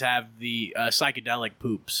always have the psychedelic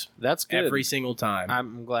poops That's good. every single time.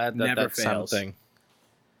 I'm glad that Never that's fails. something.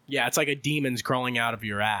 Yeah, it's like a demon's crawling out of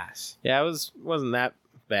your ass. Yeah, wasn't that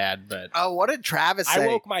bad, but... Oh, what did Travis say? I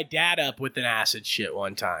woke my dad up with an acid shit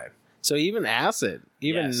one time. So even acid,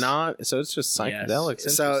 even Yes. not... So it's just psychedelics.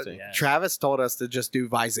 Yes. So Interesting. Yeah. Travis told us to just do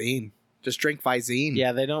Visine. Just drink Visine.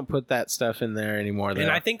 Yeah, they don't put that stuff in there anymore, though.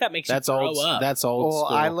 And I think that makes that's you throw old. up. That's old Well,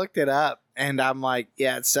 school. I looked it up, and I'm like,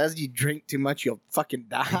 yeah, it says you drink too much, you'll fucking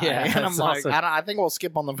die. Yeah, and I'm that's like, also- I think we'll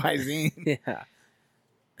skip on the Visine. Yeah.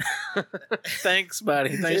 Thanks,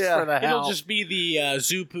 buddy. Thanks Yeah. for the help. It'll just be the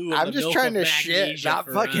Zupu and I'm the just milk trying of to shit, magnesia not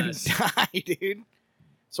for fucking us. die, dude.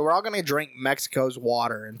 So we're all gonna drink Mexico's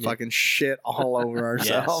water and fucking shit all over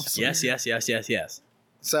ourselves. Yes. Yes.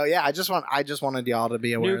 So yeah, I just wanted y'all to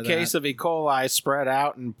be aware New of case that. of E. coli spread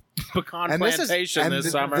out in pecan And plantation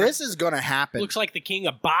this summer. This is gonna happen. Looks like the king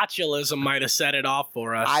of botulism might have set it off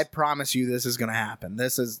for us. I promise you, this is gonna happen.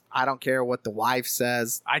 This is. I don't care what the wife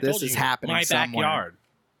says. I this told is you, happening my somewhere. backyard.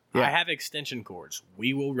 Yeah. I have extension cords.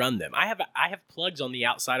 We will run them. I have plugs on the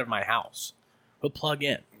outside of my house. We'll plug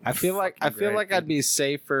in. I feel like great. I'd be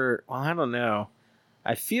safer. Well, I don't know.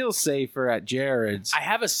 I feel safer at Jared's, I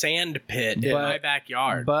have a sand pit in But- my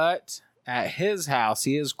backyard. but at his house,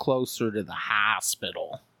 he is closer to the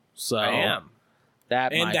hospital. So I am.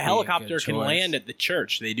 that And might the be a helicopter good can choice. land at the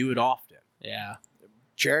church. They do it often. Yeah.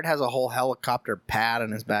 Jared has a whole helicopter pad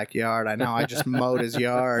in his backyard. I know. I just mowed his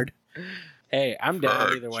yard. Hey, I'm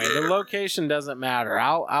down either way. The location doesn't matter.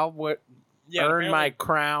 I'll earn my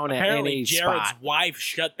crown at apparently any Jared's spot. wife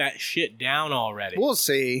shut that shit down already. We'll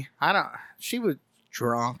see. I don't. She was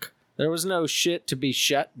drunk. There was no shit to be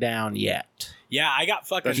shut down yet. Yeah, I got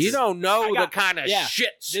fucking. You don't know the kind of yeah, shit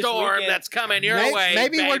this storm weekend- that's coming your Maybe, way.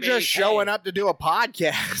 maybe we're baby. just showing up to do a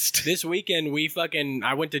podcast. This weekend,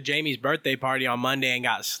 I went to Jamie's birthday party on Monday and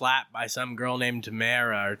got slapped by some girl named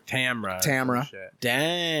Tamara or Tamra. or Tamra. some shit.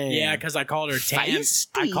 Dang. Yeah, because I called her Feisty.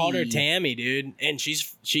 I called her Tammy, dude, and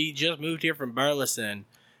she just moved here from Burleson,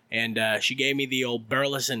 and she gave me the old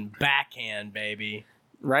Burleson backhand, baby.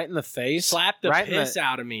 Right in the face. Slapped the Right in piss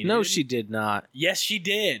out of me. No, dude. she did not. Yes, she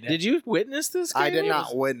did. Did you witness this? I did Caleb?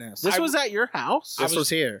 not witness. This was at your house. This was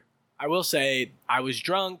here. I will say I was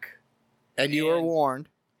drunk, And you were warned.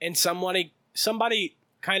 and somebody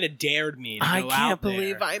kind of dared me to I go can't out there.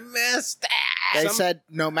 believe I missed that. They said,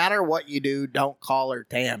 no matter what you do, don't call her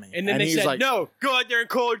Tammy. And then they he's said, like, no, go out there and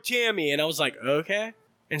call her Tammy. And I was like, okay.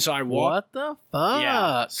 And so I walked. What the fuck?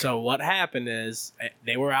 Yeah. So what happened is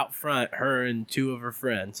they were out front, her and two of her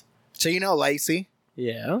friends. so you know Lacey?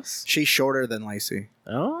 Yes. She's shorter than Lacey.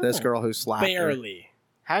 Oh. This girl who slapped her. Barely.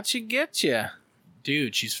 How'd she get you?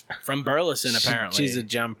 Dude, she's from Burleson, apparently. She's a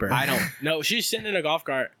jumper. I don't know. She's sitting in a golf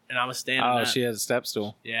cart, and I was standing Oh, up. she has a step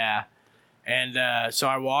stool. Yeah. And so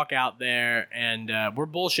I walk out there, and we're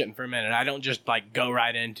bullshitting for a minute. I don't just, go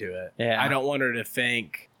right into it. Yeah. I don't want her to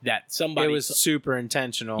think that somebody... It was super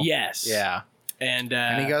intentional. Yes. Yeah. And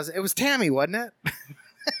And he goes, it was Tammy, wasn't it?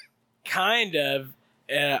 kind of...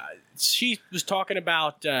 she was talking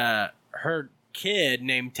about her kid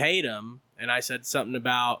named Tatum, and I said something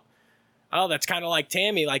about, oh, that's kind of like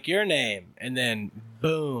Tammy, like your name. And then,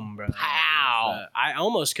 boom, bro. Pow. I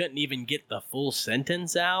almost couldn't even get the full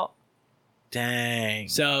sentence out. Dang.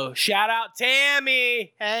 So, shout out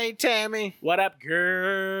Tammy. Hey, Tammy. What up,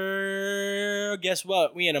 girl? Guess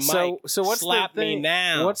what? We in a mic. So what's Slap the thing? me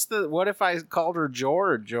now. What if I called her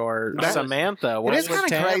George or That- Samantha? It What's is kind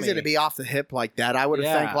with of Tammy? crazy to be off the hip like that. I would have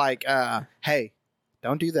Yeah. think hey,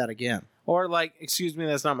 don't do that again. Or excuse me,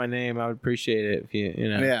 that's not my name. I would appreciate it if you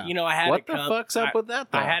know. Yeah. You know, I had What it the come. fuck's up with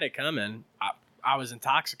that? Though? I had it coming. I was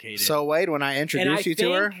intoxicated. So Wade, when I introduce you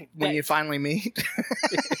to her, think when that- you finally meet,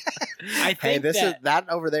 I think hey, this is that, that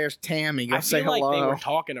over there's Tammy. Go I say feel like they hello. were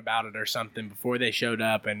talking about it or something before they showed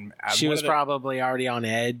up, and She one was of the- probably already on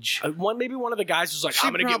edge. maybe one of the guys was like, She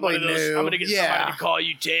 "I'm gonna get one of probably those. knew. I'm gonna get Yeah. somebody to call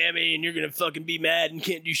you Tammy, and you're gonna fucking be mad and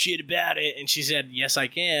can't do shit about it." And she said, "Yes, I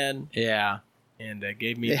can," Yeah. and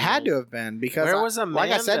gave me. It had to have been because Where was like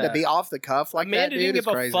I said, to Amanda? be off the cuff like Amanda that, dude, didn't is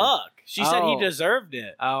give a crazy. fuck. She said he Oh. deserved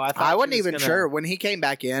it. Oh, I thought I she wasn't was even gonna- sure when he came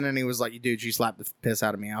back in and he was like, "Dude, she slapped the piss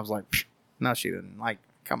out of me." I was like, "Psh, "No, she didn't." Like,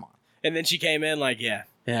 come on. And then she came in like, "Yeah,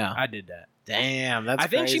 Yeah. I did that." Damn, that's I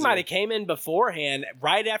think crazy. she might have came in beforehand,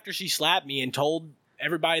 right after she slapped me, and told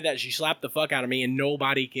everybody that she slapped the fuck out of me, and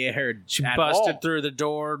nobody cared. She at busted all. through the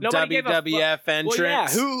door. Nobody gave a fuck. WWF entrance. Well, yeah,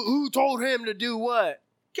 Who told him to do what?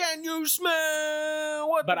 Can you smell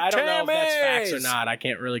what? But I don't know if that's facts or is? not. I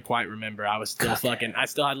can't really quite remember. I was still I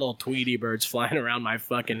still had little Tweety birds flying around my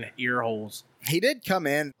fucking ear holes. He did come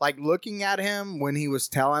in, like looking at him when he was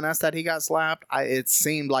telling us that he got slapped. It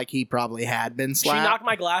seemed like he probably had been She slapped. knocked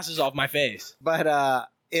my glasses off my face. But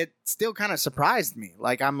it still kind of surprised me.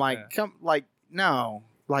 Like I'm like, no,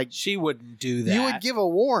 like She wouldn't do that. you would give a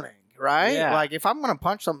warning, right? Yeah. Like if I'm gonna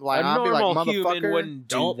punch something, like a I'll be normal like, human motherfucker. wouldn't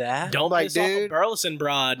do Don't- that. Don't Like, piss off a dude, Burleson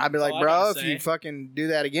broad. I'd be That's like, all I bro, gotta if say. you fucking do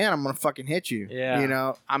that again, I'm gonna fucking hit you. Yeah. You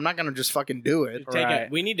know, I'm not gonna just fucking do it.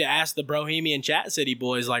 We need to ask the Bohemian Chat City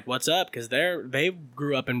boys, like, what's up? Because they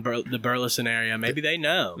grew up in the Burleson area. Maybe they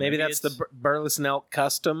know. Maybe that's the it's- Burleson Elk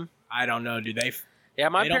custom. I don't know, dude. Yeah,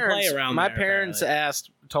 my They don't play parents. around My there, parents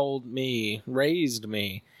raised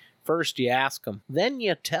me. First, you ask them, then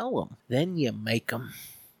you tell them, then you make them.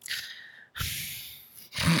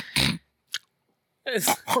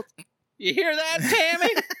 You hear that,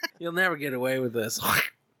 Tammy? You'll never get away with this.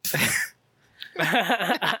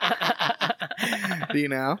 Do you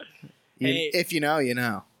know? Hey. If you know, you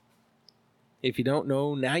know. If you don't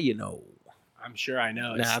know, now you know. I'm sure I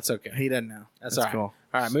know. Nah, that's okay. He doesn't know. That's That's all right. cool.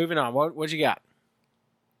 All right, moving on. What you got?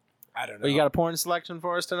 I don't know. Oh, you got a porn selection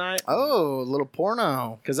for us tonight? Oh, a little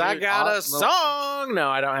porno. Because I Dude, got a Austin- song. No,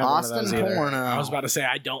 I don't have one of Austin those either. porno. I was about to say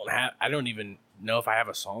I don't even know if I have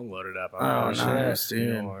a song loaded up. Oh, nice,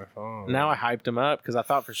 dude. Now I hyped him up because I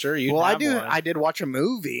thought for sure you'd Well, have I do. one. I did watch a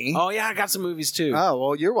movie. Oh, yeah, I got some movies too. Oh,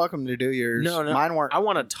 well, you're welcome to do yours. No, mine weren't. I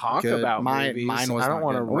want to talk good. about Mine- movies. mine was I don't not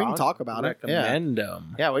want to. good. We can talk about it. Yeah. recommend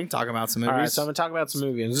them. Yeah, we can talk about some movies. All right, so I'm gonna talk about some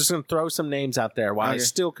movies. I'm just gonna throw some names out there while I Okay.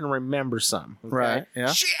 still can remember some. okay? Right.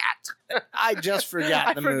 Yeah. Shit. I just forgot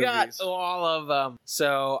I the forgot movies. all of them.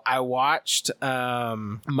 So I watched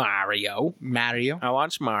Mario. Mario. I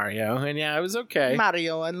watched Mario, and yeah, it was okay.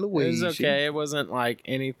 Mario and It Luigi. was okay. It wasn't like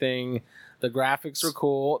anything The graphics were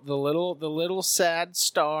cool. The little sad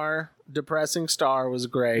star, depressing star was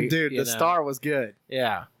great. Dude, the star was good.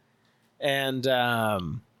 Yeah. And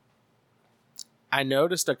I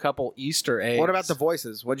noticed a couple Easter eggs. What about the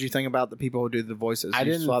voices? What did you think about the people who do the voices? I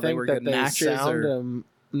You didn't thought think they were that good they matches, sound or them.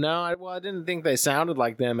 No, I didn't think they sounded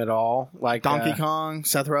like them at all. Like Donkey Kong,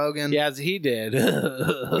 Seth Rogen. Yeah, he did. He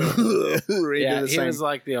Yeah, did the he same. was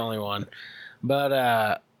like the only one.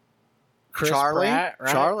 But Chris Charlie? Pratt,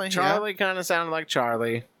 right? Charlie, yeah. Charlie kind of sounded like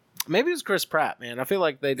Charlie. Maybe it was Chris Pratt, man. I feel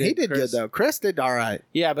like they did. He did Chris. good though. Chris did all right.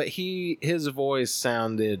 Yeah, but his voice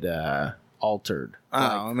sounded altered.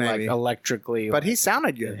 Oh, maybe. like electrically. But he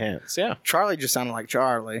sounded good. enhanced. Yeah, Charlie just sounded like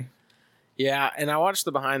Charlie. yeah. And I watched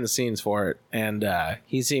the behind the scenes for it, and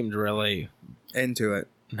he seemed really Into it.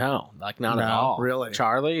 not at No, all. really?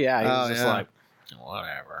 Charlie, yeah, he was Oh, just yeah. like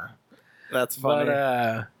whatever. That's funny.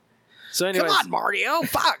 But so anyways, come on, Mario.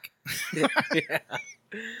 Fuck.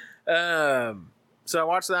 So I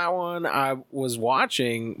watched that one. I was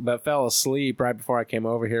watching, but fell asleep right before I came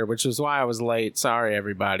over here, which is why I was late. Sorry,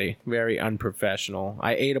 everybody. Very unprofessional.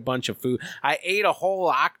 I ate a bunch of food. I ate a whole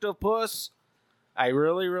octopus. I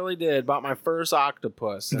really, really did. Bought my first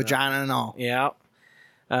octopus. Vagina and all. Yeah.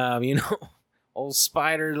 Old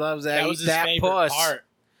Spider loves That that. was Eat his that favorite puss. part.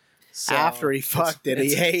 So, After he fucked it,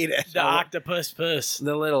 he ate it. The octopus puss.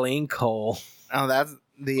 the little ink hole. Oh, that's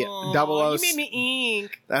the Aw, 00. You made me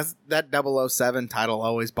ink. That 007 title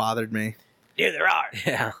always bothered me. Yeah, there are.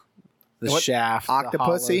 Yeah. The What? shaft. the Octopussy?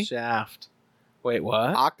 hollow shaft. Wait,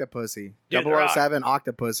 what? Octopussy. Yeah, there are. 007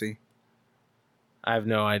 Octopussy. I have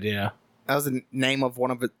no idea. That was the name of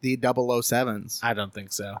one of the 007s. I don't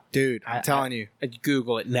think so. Dude, I'm telling you.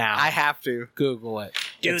 Google it now. I have to. Google it.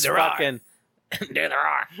 Dude, It's there are. fucking. Dude, there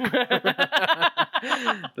are.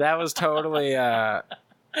 That was totally.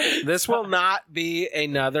 This will not be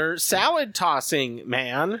another salad tossing,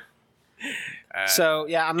 man. So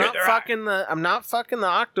yeah, I'm not fucking the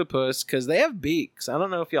octopus because they have beaks. I don't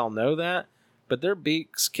know if y'all know that, but their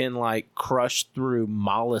beaks can like crush through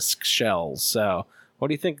mollusk shells. So what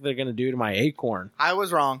do you think they're gonna do to my acorn? I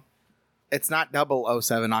was wrong. It's not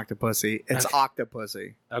 007 Octopussy. It's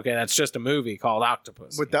Octopussy. Okay, that's just a movie called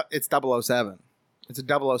Octopus. It's 007. It's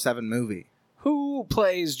a 007 movie. Who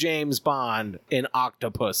plays James Bond in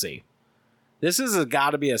Octopussy? This is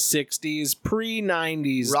got to be a 60s,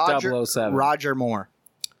 pre-90s 007. Roger Moore.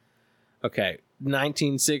 Okay,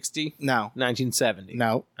 1960, No. 1970,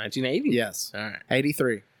 No. 1980. Yes. All right,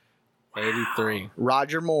 83. 83.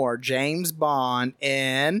 Roger Moore, James Bond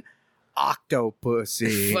in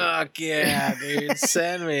Octopussy. Fuck yeah, dude.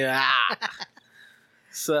 Send me that.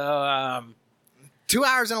 So, 2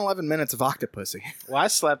 hours and 11 minutes of Octopussy. well, I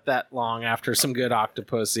slept that long after some good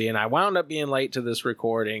Octopussy, and I wound up being late to this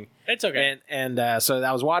recording. It's okay. And so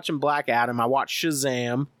I was watching Black Adam. I watched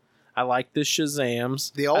Shazam. I like the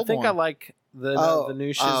Shazams. The old I think one. I like the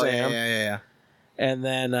new Shazam. Oh, yeah. And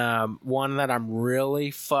then one that I'm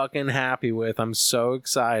really fucking happy with. I'm so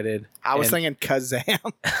excited. I was And- thinking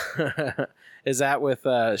Kazam. Is that with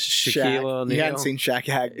Shaquille O'Neal? You hadn't seen Shaq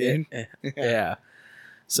act, dude. Yeah.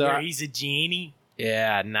 So Where he's a genie.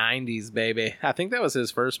 yeah, 90s baby. I think that was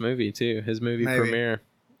his first movie too. His movie Maybe. premiere.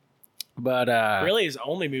 But Really his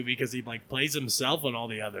only movie because he like plays himself in all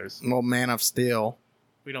the others. Well, Man of Steel.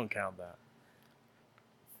 We don't count that.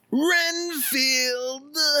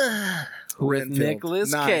 Renfield. with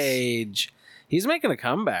Nicolas Nice. Cage. He's making a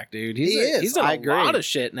comeback, dude. He is. He's in I a agree. lot of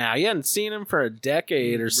shit now. You hadn't seen him for a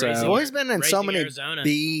decade or so. Raising Well, he's been in so Racing many Arizona.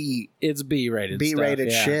 It's B-rated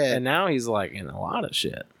B-rated stuff, yeah. shit. And now he's like in a lot of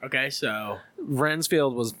shit. Okay, so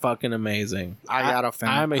Renfield was fucking amazing. I gotta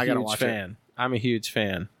I'm a I gotta huge watch fan. I'm a huge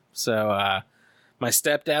fan. So my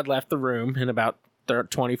stepdad left the room in about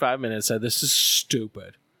 25 minutes, said, "This is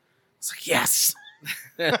stupid." It's like, yes.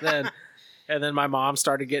 and then my mom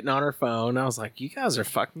started getting on her phone. I was like, you guys are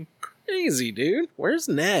fucking crazy, dude. Where's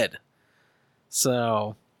Ned?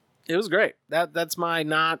 So it was great. That's my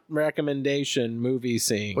not recommendation movie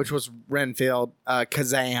scene. Which was Renfield,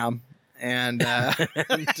 Kazam, and and,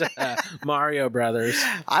 Mario Brothers.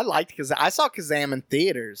 I liked Kazam. I saw Kazam in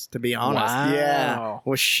theaters, to be honest. Wow. Yeah,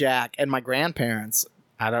 with Shaq and my grandparents.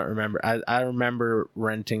 I don't remember. I remember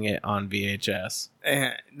renting it on VHS.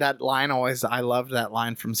 And that line always, I loved that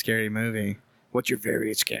line from Scary Movie. What's your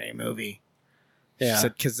favorite scary movie? Yeah. She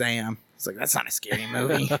said Kazam. It's like, that's not a scary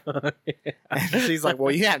movie. And she's like,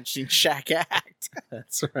 well, you haven't seen Shaq act.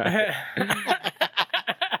 That's right.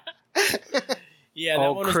 yeah, that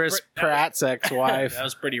Old one was Chris Pratt's ex-wife. That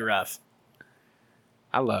was pretty rough.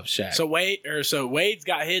 I love Shaq. So Wade's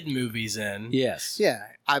got hidden movies in. yes. Yeah,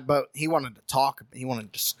 but he wanted to talk. He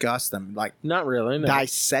wanted to discuss them, like Not really. No.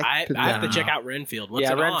 dissect. I have to them. check out Renfield. What's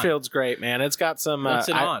yeah, it on? Renfield's great, man. It's got some. What's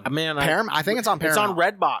it on? I think it's on It's on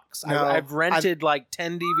Paramount. Redbox. No, I've rented like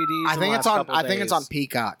 10 DVDs. I in think the it's last on. couple I think it's on days.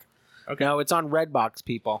 Peacock. Okay. No, it's on Redbox,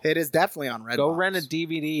 people. It is definitely on Redbox. Go rent a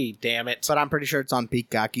DVD. Damn it. But I'm pretty sure it's on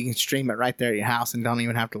Peacock. You can stream it right there at your house and don't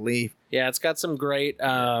even have to leave. Yeah, it's got some great.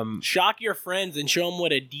 Shock your friends and show them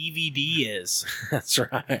what a DVD is. That's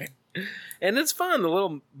right. And it's fun. The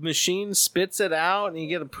little machine spits it out, and you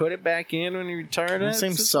get to put it back in when you return it. It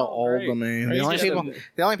seems It's so all old great. to me. It's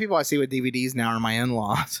The only people I see with DVDs now are my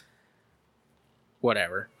in-laws.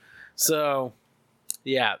 Whatever. So,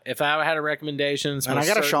 yeah, if I had a recommendation, it's And I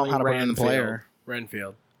gotta show them how to put it in the player.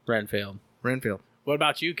 Renfield. Renfield. Renfield. What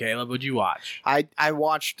about you, Caleb? What'd you watch? I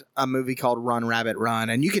watched a movie called Run Rabbit Run,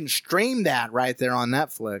 and you can stream that right there on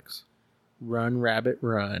Netflix. Run, rabbit,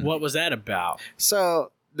 run. What was that about?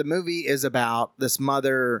 So the movie is about this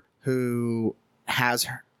mother who has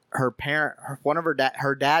her parent,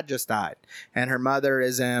 her dad just died, and her mother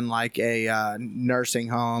is in like a nursing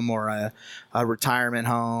home or a retirement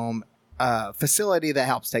home facility that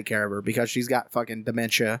helps take care of her because she's got fucking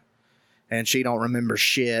dementia and she don't remember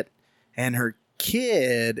shit. And her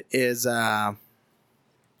kid is so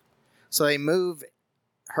they move.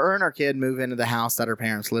 Her and her kid move into the house that her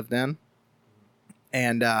parents lived in,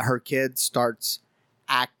 and her kid starts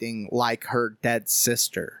acting like her dead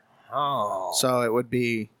sister. Oh. So it would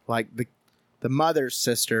be like the mother's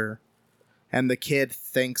sister, and the kid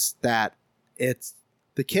thinks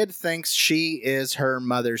she is her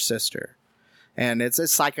mother's sister, and it's a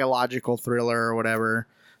psychological thriller or whatever.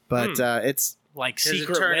 But it's Like Does it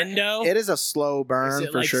Secret turn- Window? it is a slow burn Is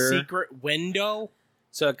it for like sure. Secret Window?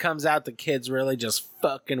 So it comes out the kid's really just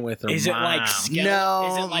fucking with her Is it mom. like No,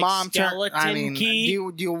 Is it like mom. Skeleton I mean, Key?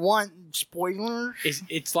 do you want spoilers?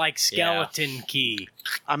 It's like Skeleton Key.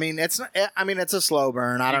 I mean, it's a slow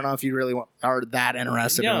burn. I don't know if you really are that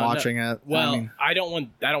interested No, in no. watching it. Well, I mean, I don't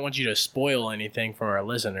want you to spoil anything for our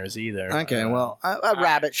listeners either. okay. Well, a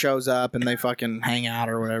rabbit shows up and they fucking hang out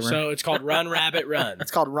or whatever. So it's called Run Rabbit Run.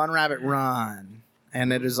 It's called Run Rabbit Run,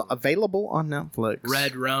 and it is available on Netflix.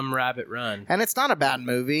 Red Rum Rabbit Run. And it's not a bad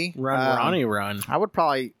movie. Run, Ronnie, run. I would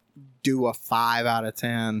probably do a 5 out of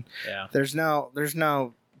 10. Yeah. There's no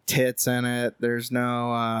tits in it. There's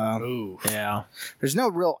no Ooh. Yeah. there's no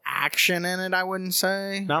real action in it. I wouldn't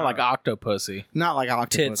say. Not like Octopussy. Not like Octopussy.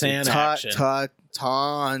 Tits and action.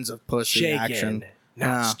 Tons of pussy Shaken, action. not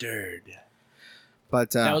Yeah. stirred.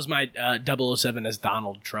 But That was my 007 as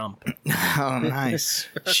Donald Trump. oh, nice.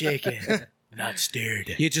 Shaken, not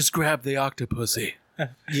stirred. You just grab the Octopussy.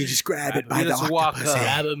 You just grab it You by the just walk octopus.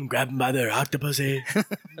 up. Grab him by their octopusy.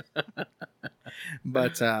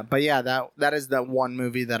 But yeah, that is the one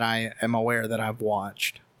movie that I am aware that I've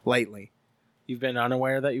watched lately. You've been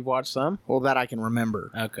unaware that you've watched some? Well, that I can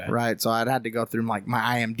remember. Okay. Right. So I'd had to go through like my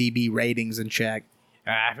IMDb ratings and check.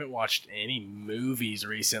 I haven't watched any movies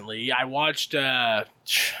recently. I watched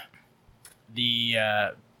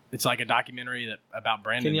it's like a documentary about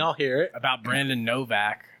Brandon. Can y'all hear it? About Brandon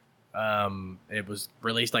Novak. It was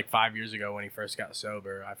released like 5 years ago when he first got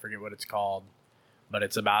sober. I forget what it's called, but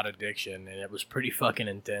it's about addiction, and it was pretty fucking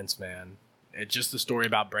intense, man. It's just the story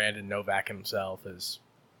about Brandon Novak himself is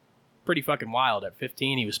pretty fucking wild. At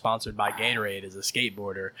 15, he was sponsored by Gatorade as a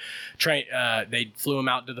skateboarder. They flew him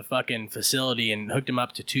out to the fucking facility and hooked him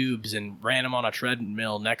up to tubes and ran him on a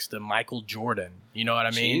treadmill next to Michael Jordan. You know what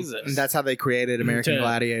I mean? Jesus. And that's how they created American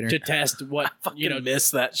Gladiator. To test what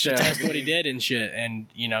Missed that show. to test what he did and shit. And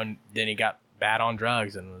then he got bad on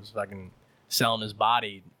drugs and was fucking selling his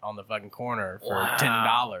body on the fucking corner for Wow.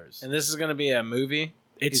 $10. And this is going to be a movie?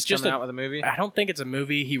 It's He's just coming out with a movie? I don't think it's a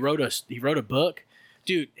movie. He wrote a book.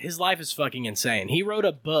 Dude, his life is fucking insane. He wrote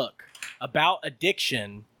a book about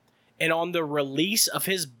addiction, and on the release of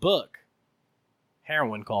his book,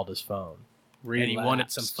 heroin called his phone. And he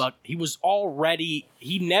wanted some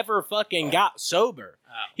he never fucking got sober.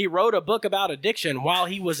 Oh. He wrote a book about addiction while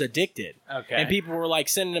he was addicted. Okay. And people were like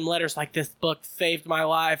sending him letters like, this book saved my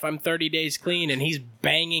life. I'm 30 days clean. And he's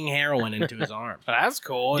banging heroin into his arm. That's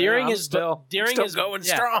cool. During Yeah, his still going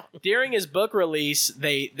strong. During his book release,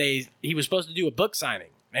 he was supposed to do a book signing,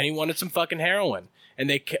 and he wanted some fucking heroin. And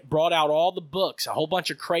they brought out all the books, a whole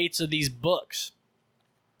bunch of crates of these books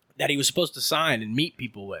that he was supposed to sign and meet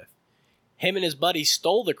people with. Him and his buddy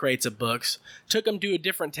stole the crates of books, took them to a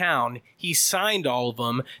different town. He signed all of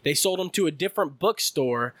them. They sold them to a different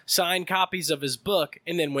bookstore, signed copies of his book,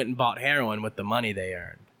 and then went and bought heroin with the money they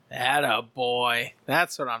earned. Atta boy.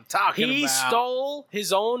 That's what I'm talking about. He stole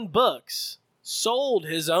his own books sold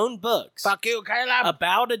his own books Fuck you, Caleb.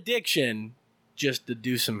 about addiction just to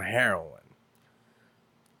do some heroin.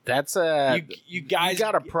 That's a You guys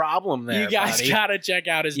got a problem there. You guys buddy. gotta check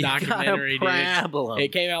out his documentary, got a problem. dude.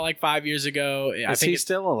 It came out like 5 years ago. Is he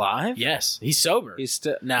still alive? Yes, he's sober. He's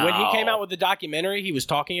still no. When he came out with the documentary, he was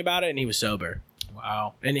talking about it and he was sober.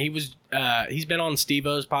 Wow. And he's been on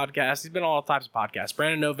Steve-O's podcast. He's been on all types of podcasts.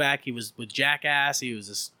 Brandon Novak, he was with Jackass. He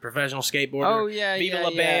was a professional skateboarder. Oh yeah, Viva yeah, La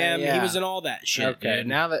Bam. yeah. He was in all that shit. Okay, dude.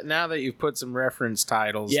 now that you've put some reference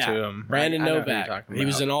titles to him, Brandon I know who you're Novak. talking He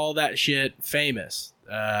was about. in all that shit. Famous,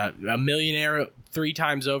 a millionaire 3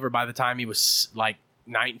 times over by the time he was like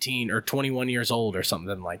 19 or 21 years old or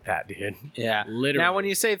something like that, dude. Yeah, Literally. Now, when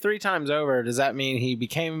you say 3 times over, does that mean he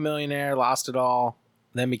became a millionaire, lost it all,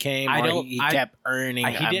 then became? He kept earning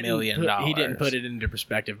 $1 million. He didn't put it into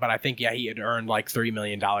perspective, but I think he had earned like $3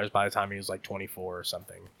 million by the time he was like 24 or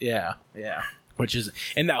something. Yeah. Which is,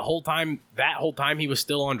 and that whole time he was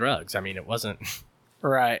still on drugs. I mean, it wasn't.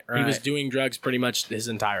 Right. He was doing drugs pretty much his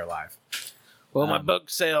entire life. Well, my book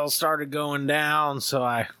sales started going down, so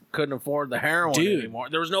I couldn't afford the heroin anymore.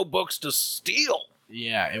 There was no books to steal.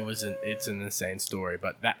 Yeah, it's an insane story,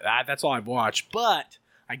 but that's all I've watched. But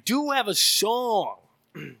I do have a song.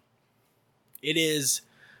 It is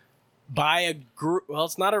by a group. Well,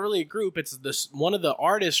 it's not really a group. It's one of the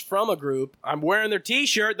artists from a group. I'm wearing their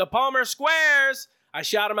T-shirt, the Palmer Squares. I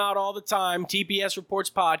shout them out all the time. TPS Reports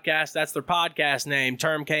Podcast. That's their podcast name.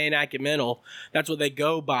 Term K and Acumental. That's what they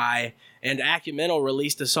go by. And Acumental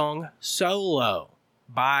released a song solo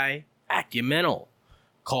by Acumental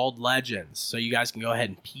called Legends. So you guys can go ahead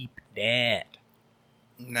and peep that.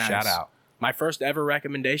 Nice. Shout out. My first ever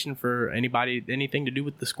recommendation for anybody, anything to do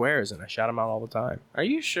with the Squares, and I shout them out all the time. Are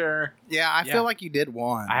you sure? Yeah, I feel like you did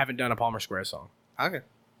one. I haven't done a Palmer Square song. Okay.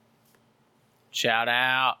 Shout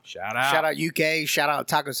out. Shout out. Shout out UK. Shout out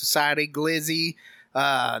Taco Society, Glizzy,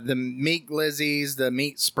 the Meat Glizzies, the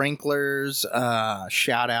Meat Sprinklers.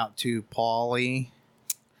 Shout out to Paulie,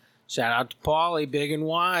 Shout out to Paulie, Big and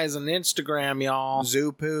Wise on Instagram, y'all.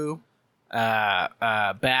 Zupu.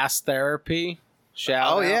 Bass Therapy.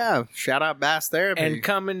 Shout out. Yeah. Shout out Bass Therapy. And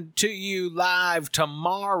coming to you live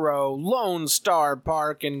tomorrow, Lone Star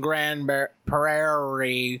Park in Grand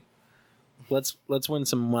Prairie. Let's win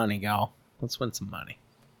some money, y'all. Let's win some money.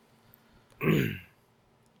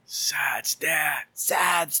 Sidestat.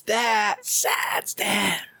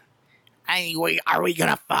 Anyway, are we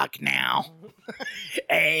gonna fuck now?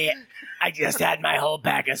 Hey, I just had my whole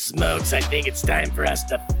pack of smokes. I think it's time for us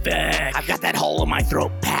to fuck. I've got that hole in my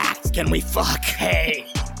throat packed. Can we fuck? Hey,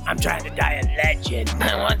 I'm trying to die a legend.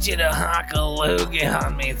 I want you to hock a loogie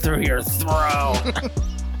on me through your throat.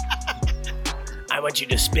 I want you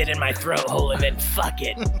to spit in my throat hole and then fuck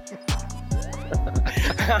it.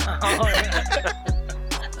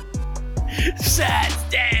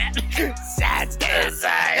 Sidestat.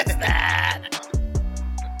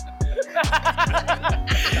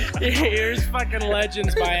 Here's fucking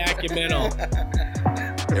Legends by Acumental.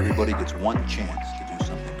 Everybody gets one chance to do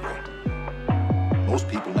something great. Most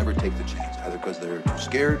people never take the chance, either because they're too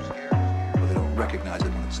scared or they don't recognize it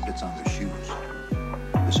when it spits on their shoes.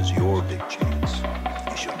 This is your big chance.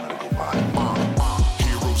 You shouldn't let it go by.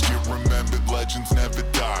 Heroes get remembered, legends never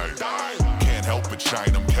die. Can't help but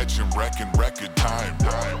shine, I'm catching record time.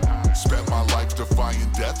 Spent my life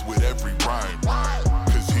defying death with every rhyme.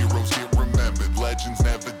 Cause heroes get remembered, legends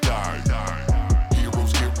never die.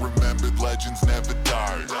 Heroes get remembered, legends never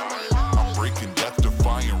die. I'm breaking death,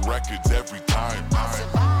 defying records every time.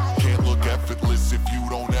 Can't look effortless if you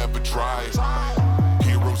don't ever try.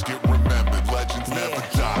 Heroes get remembered, legends never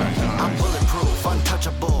die. I'm bulletproof,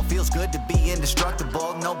 untouchable, feels good to be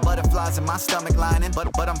indestructible. No butterflies in my stomach lining,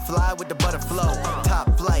 but I'm fly with the butterflow.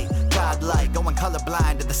 Top flight, godlike, going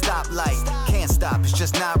colorblind to the stoplight. Can't stop, it's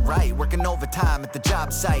just not right. Working overtime at the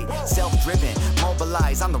job site. Self-driven,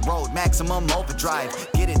 mobilize on the road, maximum overdrive.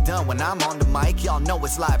 Get it done when I'm on the mic, y'all know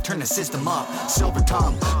it's live. Turn the system up, silver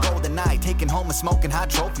tongue, golden eye, taking home a smoking hot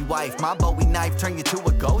trophy wife. My Bowie knife turn you to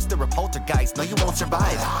a ghost or a poltergeist. No, you won't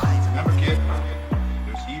survive. Remember, kid,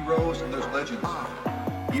 there's heroes and there's legends.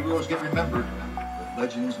 Heroes get remembered, but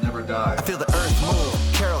legends never die. I feel the earth move.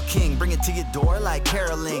 Carol King, bring it to your door like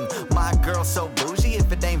caroling. My girl so bougie,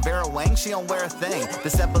 if it ain't Vera Wang, she don't wear a thing.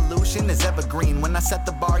 This evolution is evergreen. When I set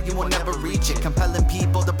the bar, you will never reach it. Compelling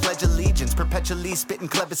people to pledge allegiance, perpetually spitting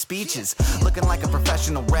clever speeches. Looking like a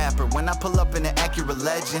professional rapper when I pull up in an accurate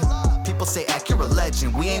legend. People say accurate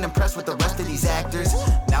legend. We ain't impressed with the rest of these actors.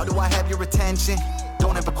 Now do I have your attention?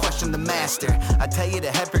 Don't ever question I'm the master. I tell you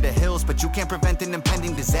to head for the hills, but you can't prevent an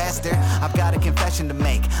impending disaster. I've got a confession to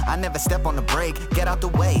make. I never step on the brake. Get out the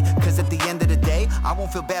way, cause at the end of the day, I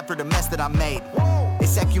won't feel bad for the mess that I made.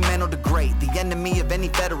 It's ecumenical to great, the enemy of any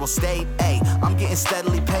federal state. Ay, I'm getting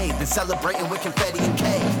steadily paid, been celebrating with confetti and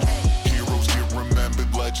cake. Heroes get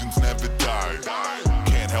remembered, legends never die.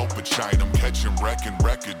 Can't help but shine, I'm catching wrecking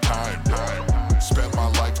record time. Spent my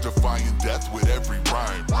life defying death with every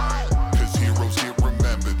rhyme. Cause heroes get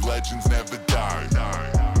remembered, legends never die.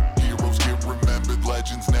 Heroes get remembered,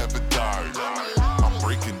 legends never die. I'm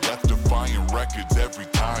breaking death defying records every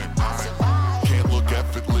time. Can't look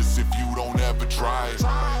effortless if you don't ever try.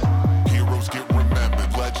 Heroes get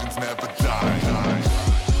remembered, legends never die.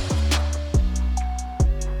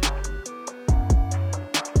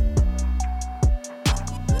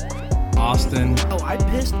 Austin, Oh, I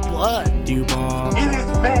pissed blood. Dewball,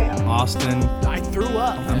 Austin. I threw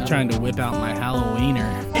up. I'm trying to whip out my Halloweener.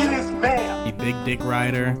 You big dick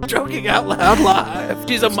rider. Joking out loud live.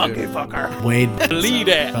 She's a monkey fucker. Wade, Lead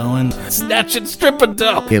it. Bowen. Snatch and strip and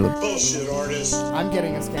dope. I'm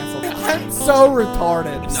getting us canceled. I'm so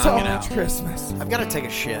retarded. So it much out. Christmas. I've got to take a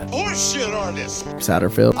shit.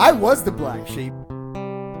 Satterfield. I was the black sheep.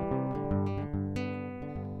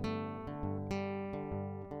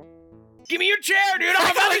 Give me your chair, dude.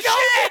 I'm about to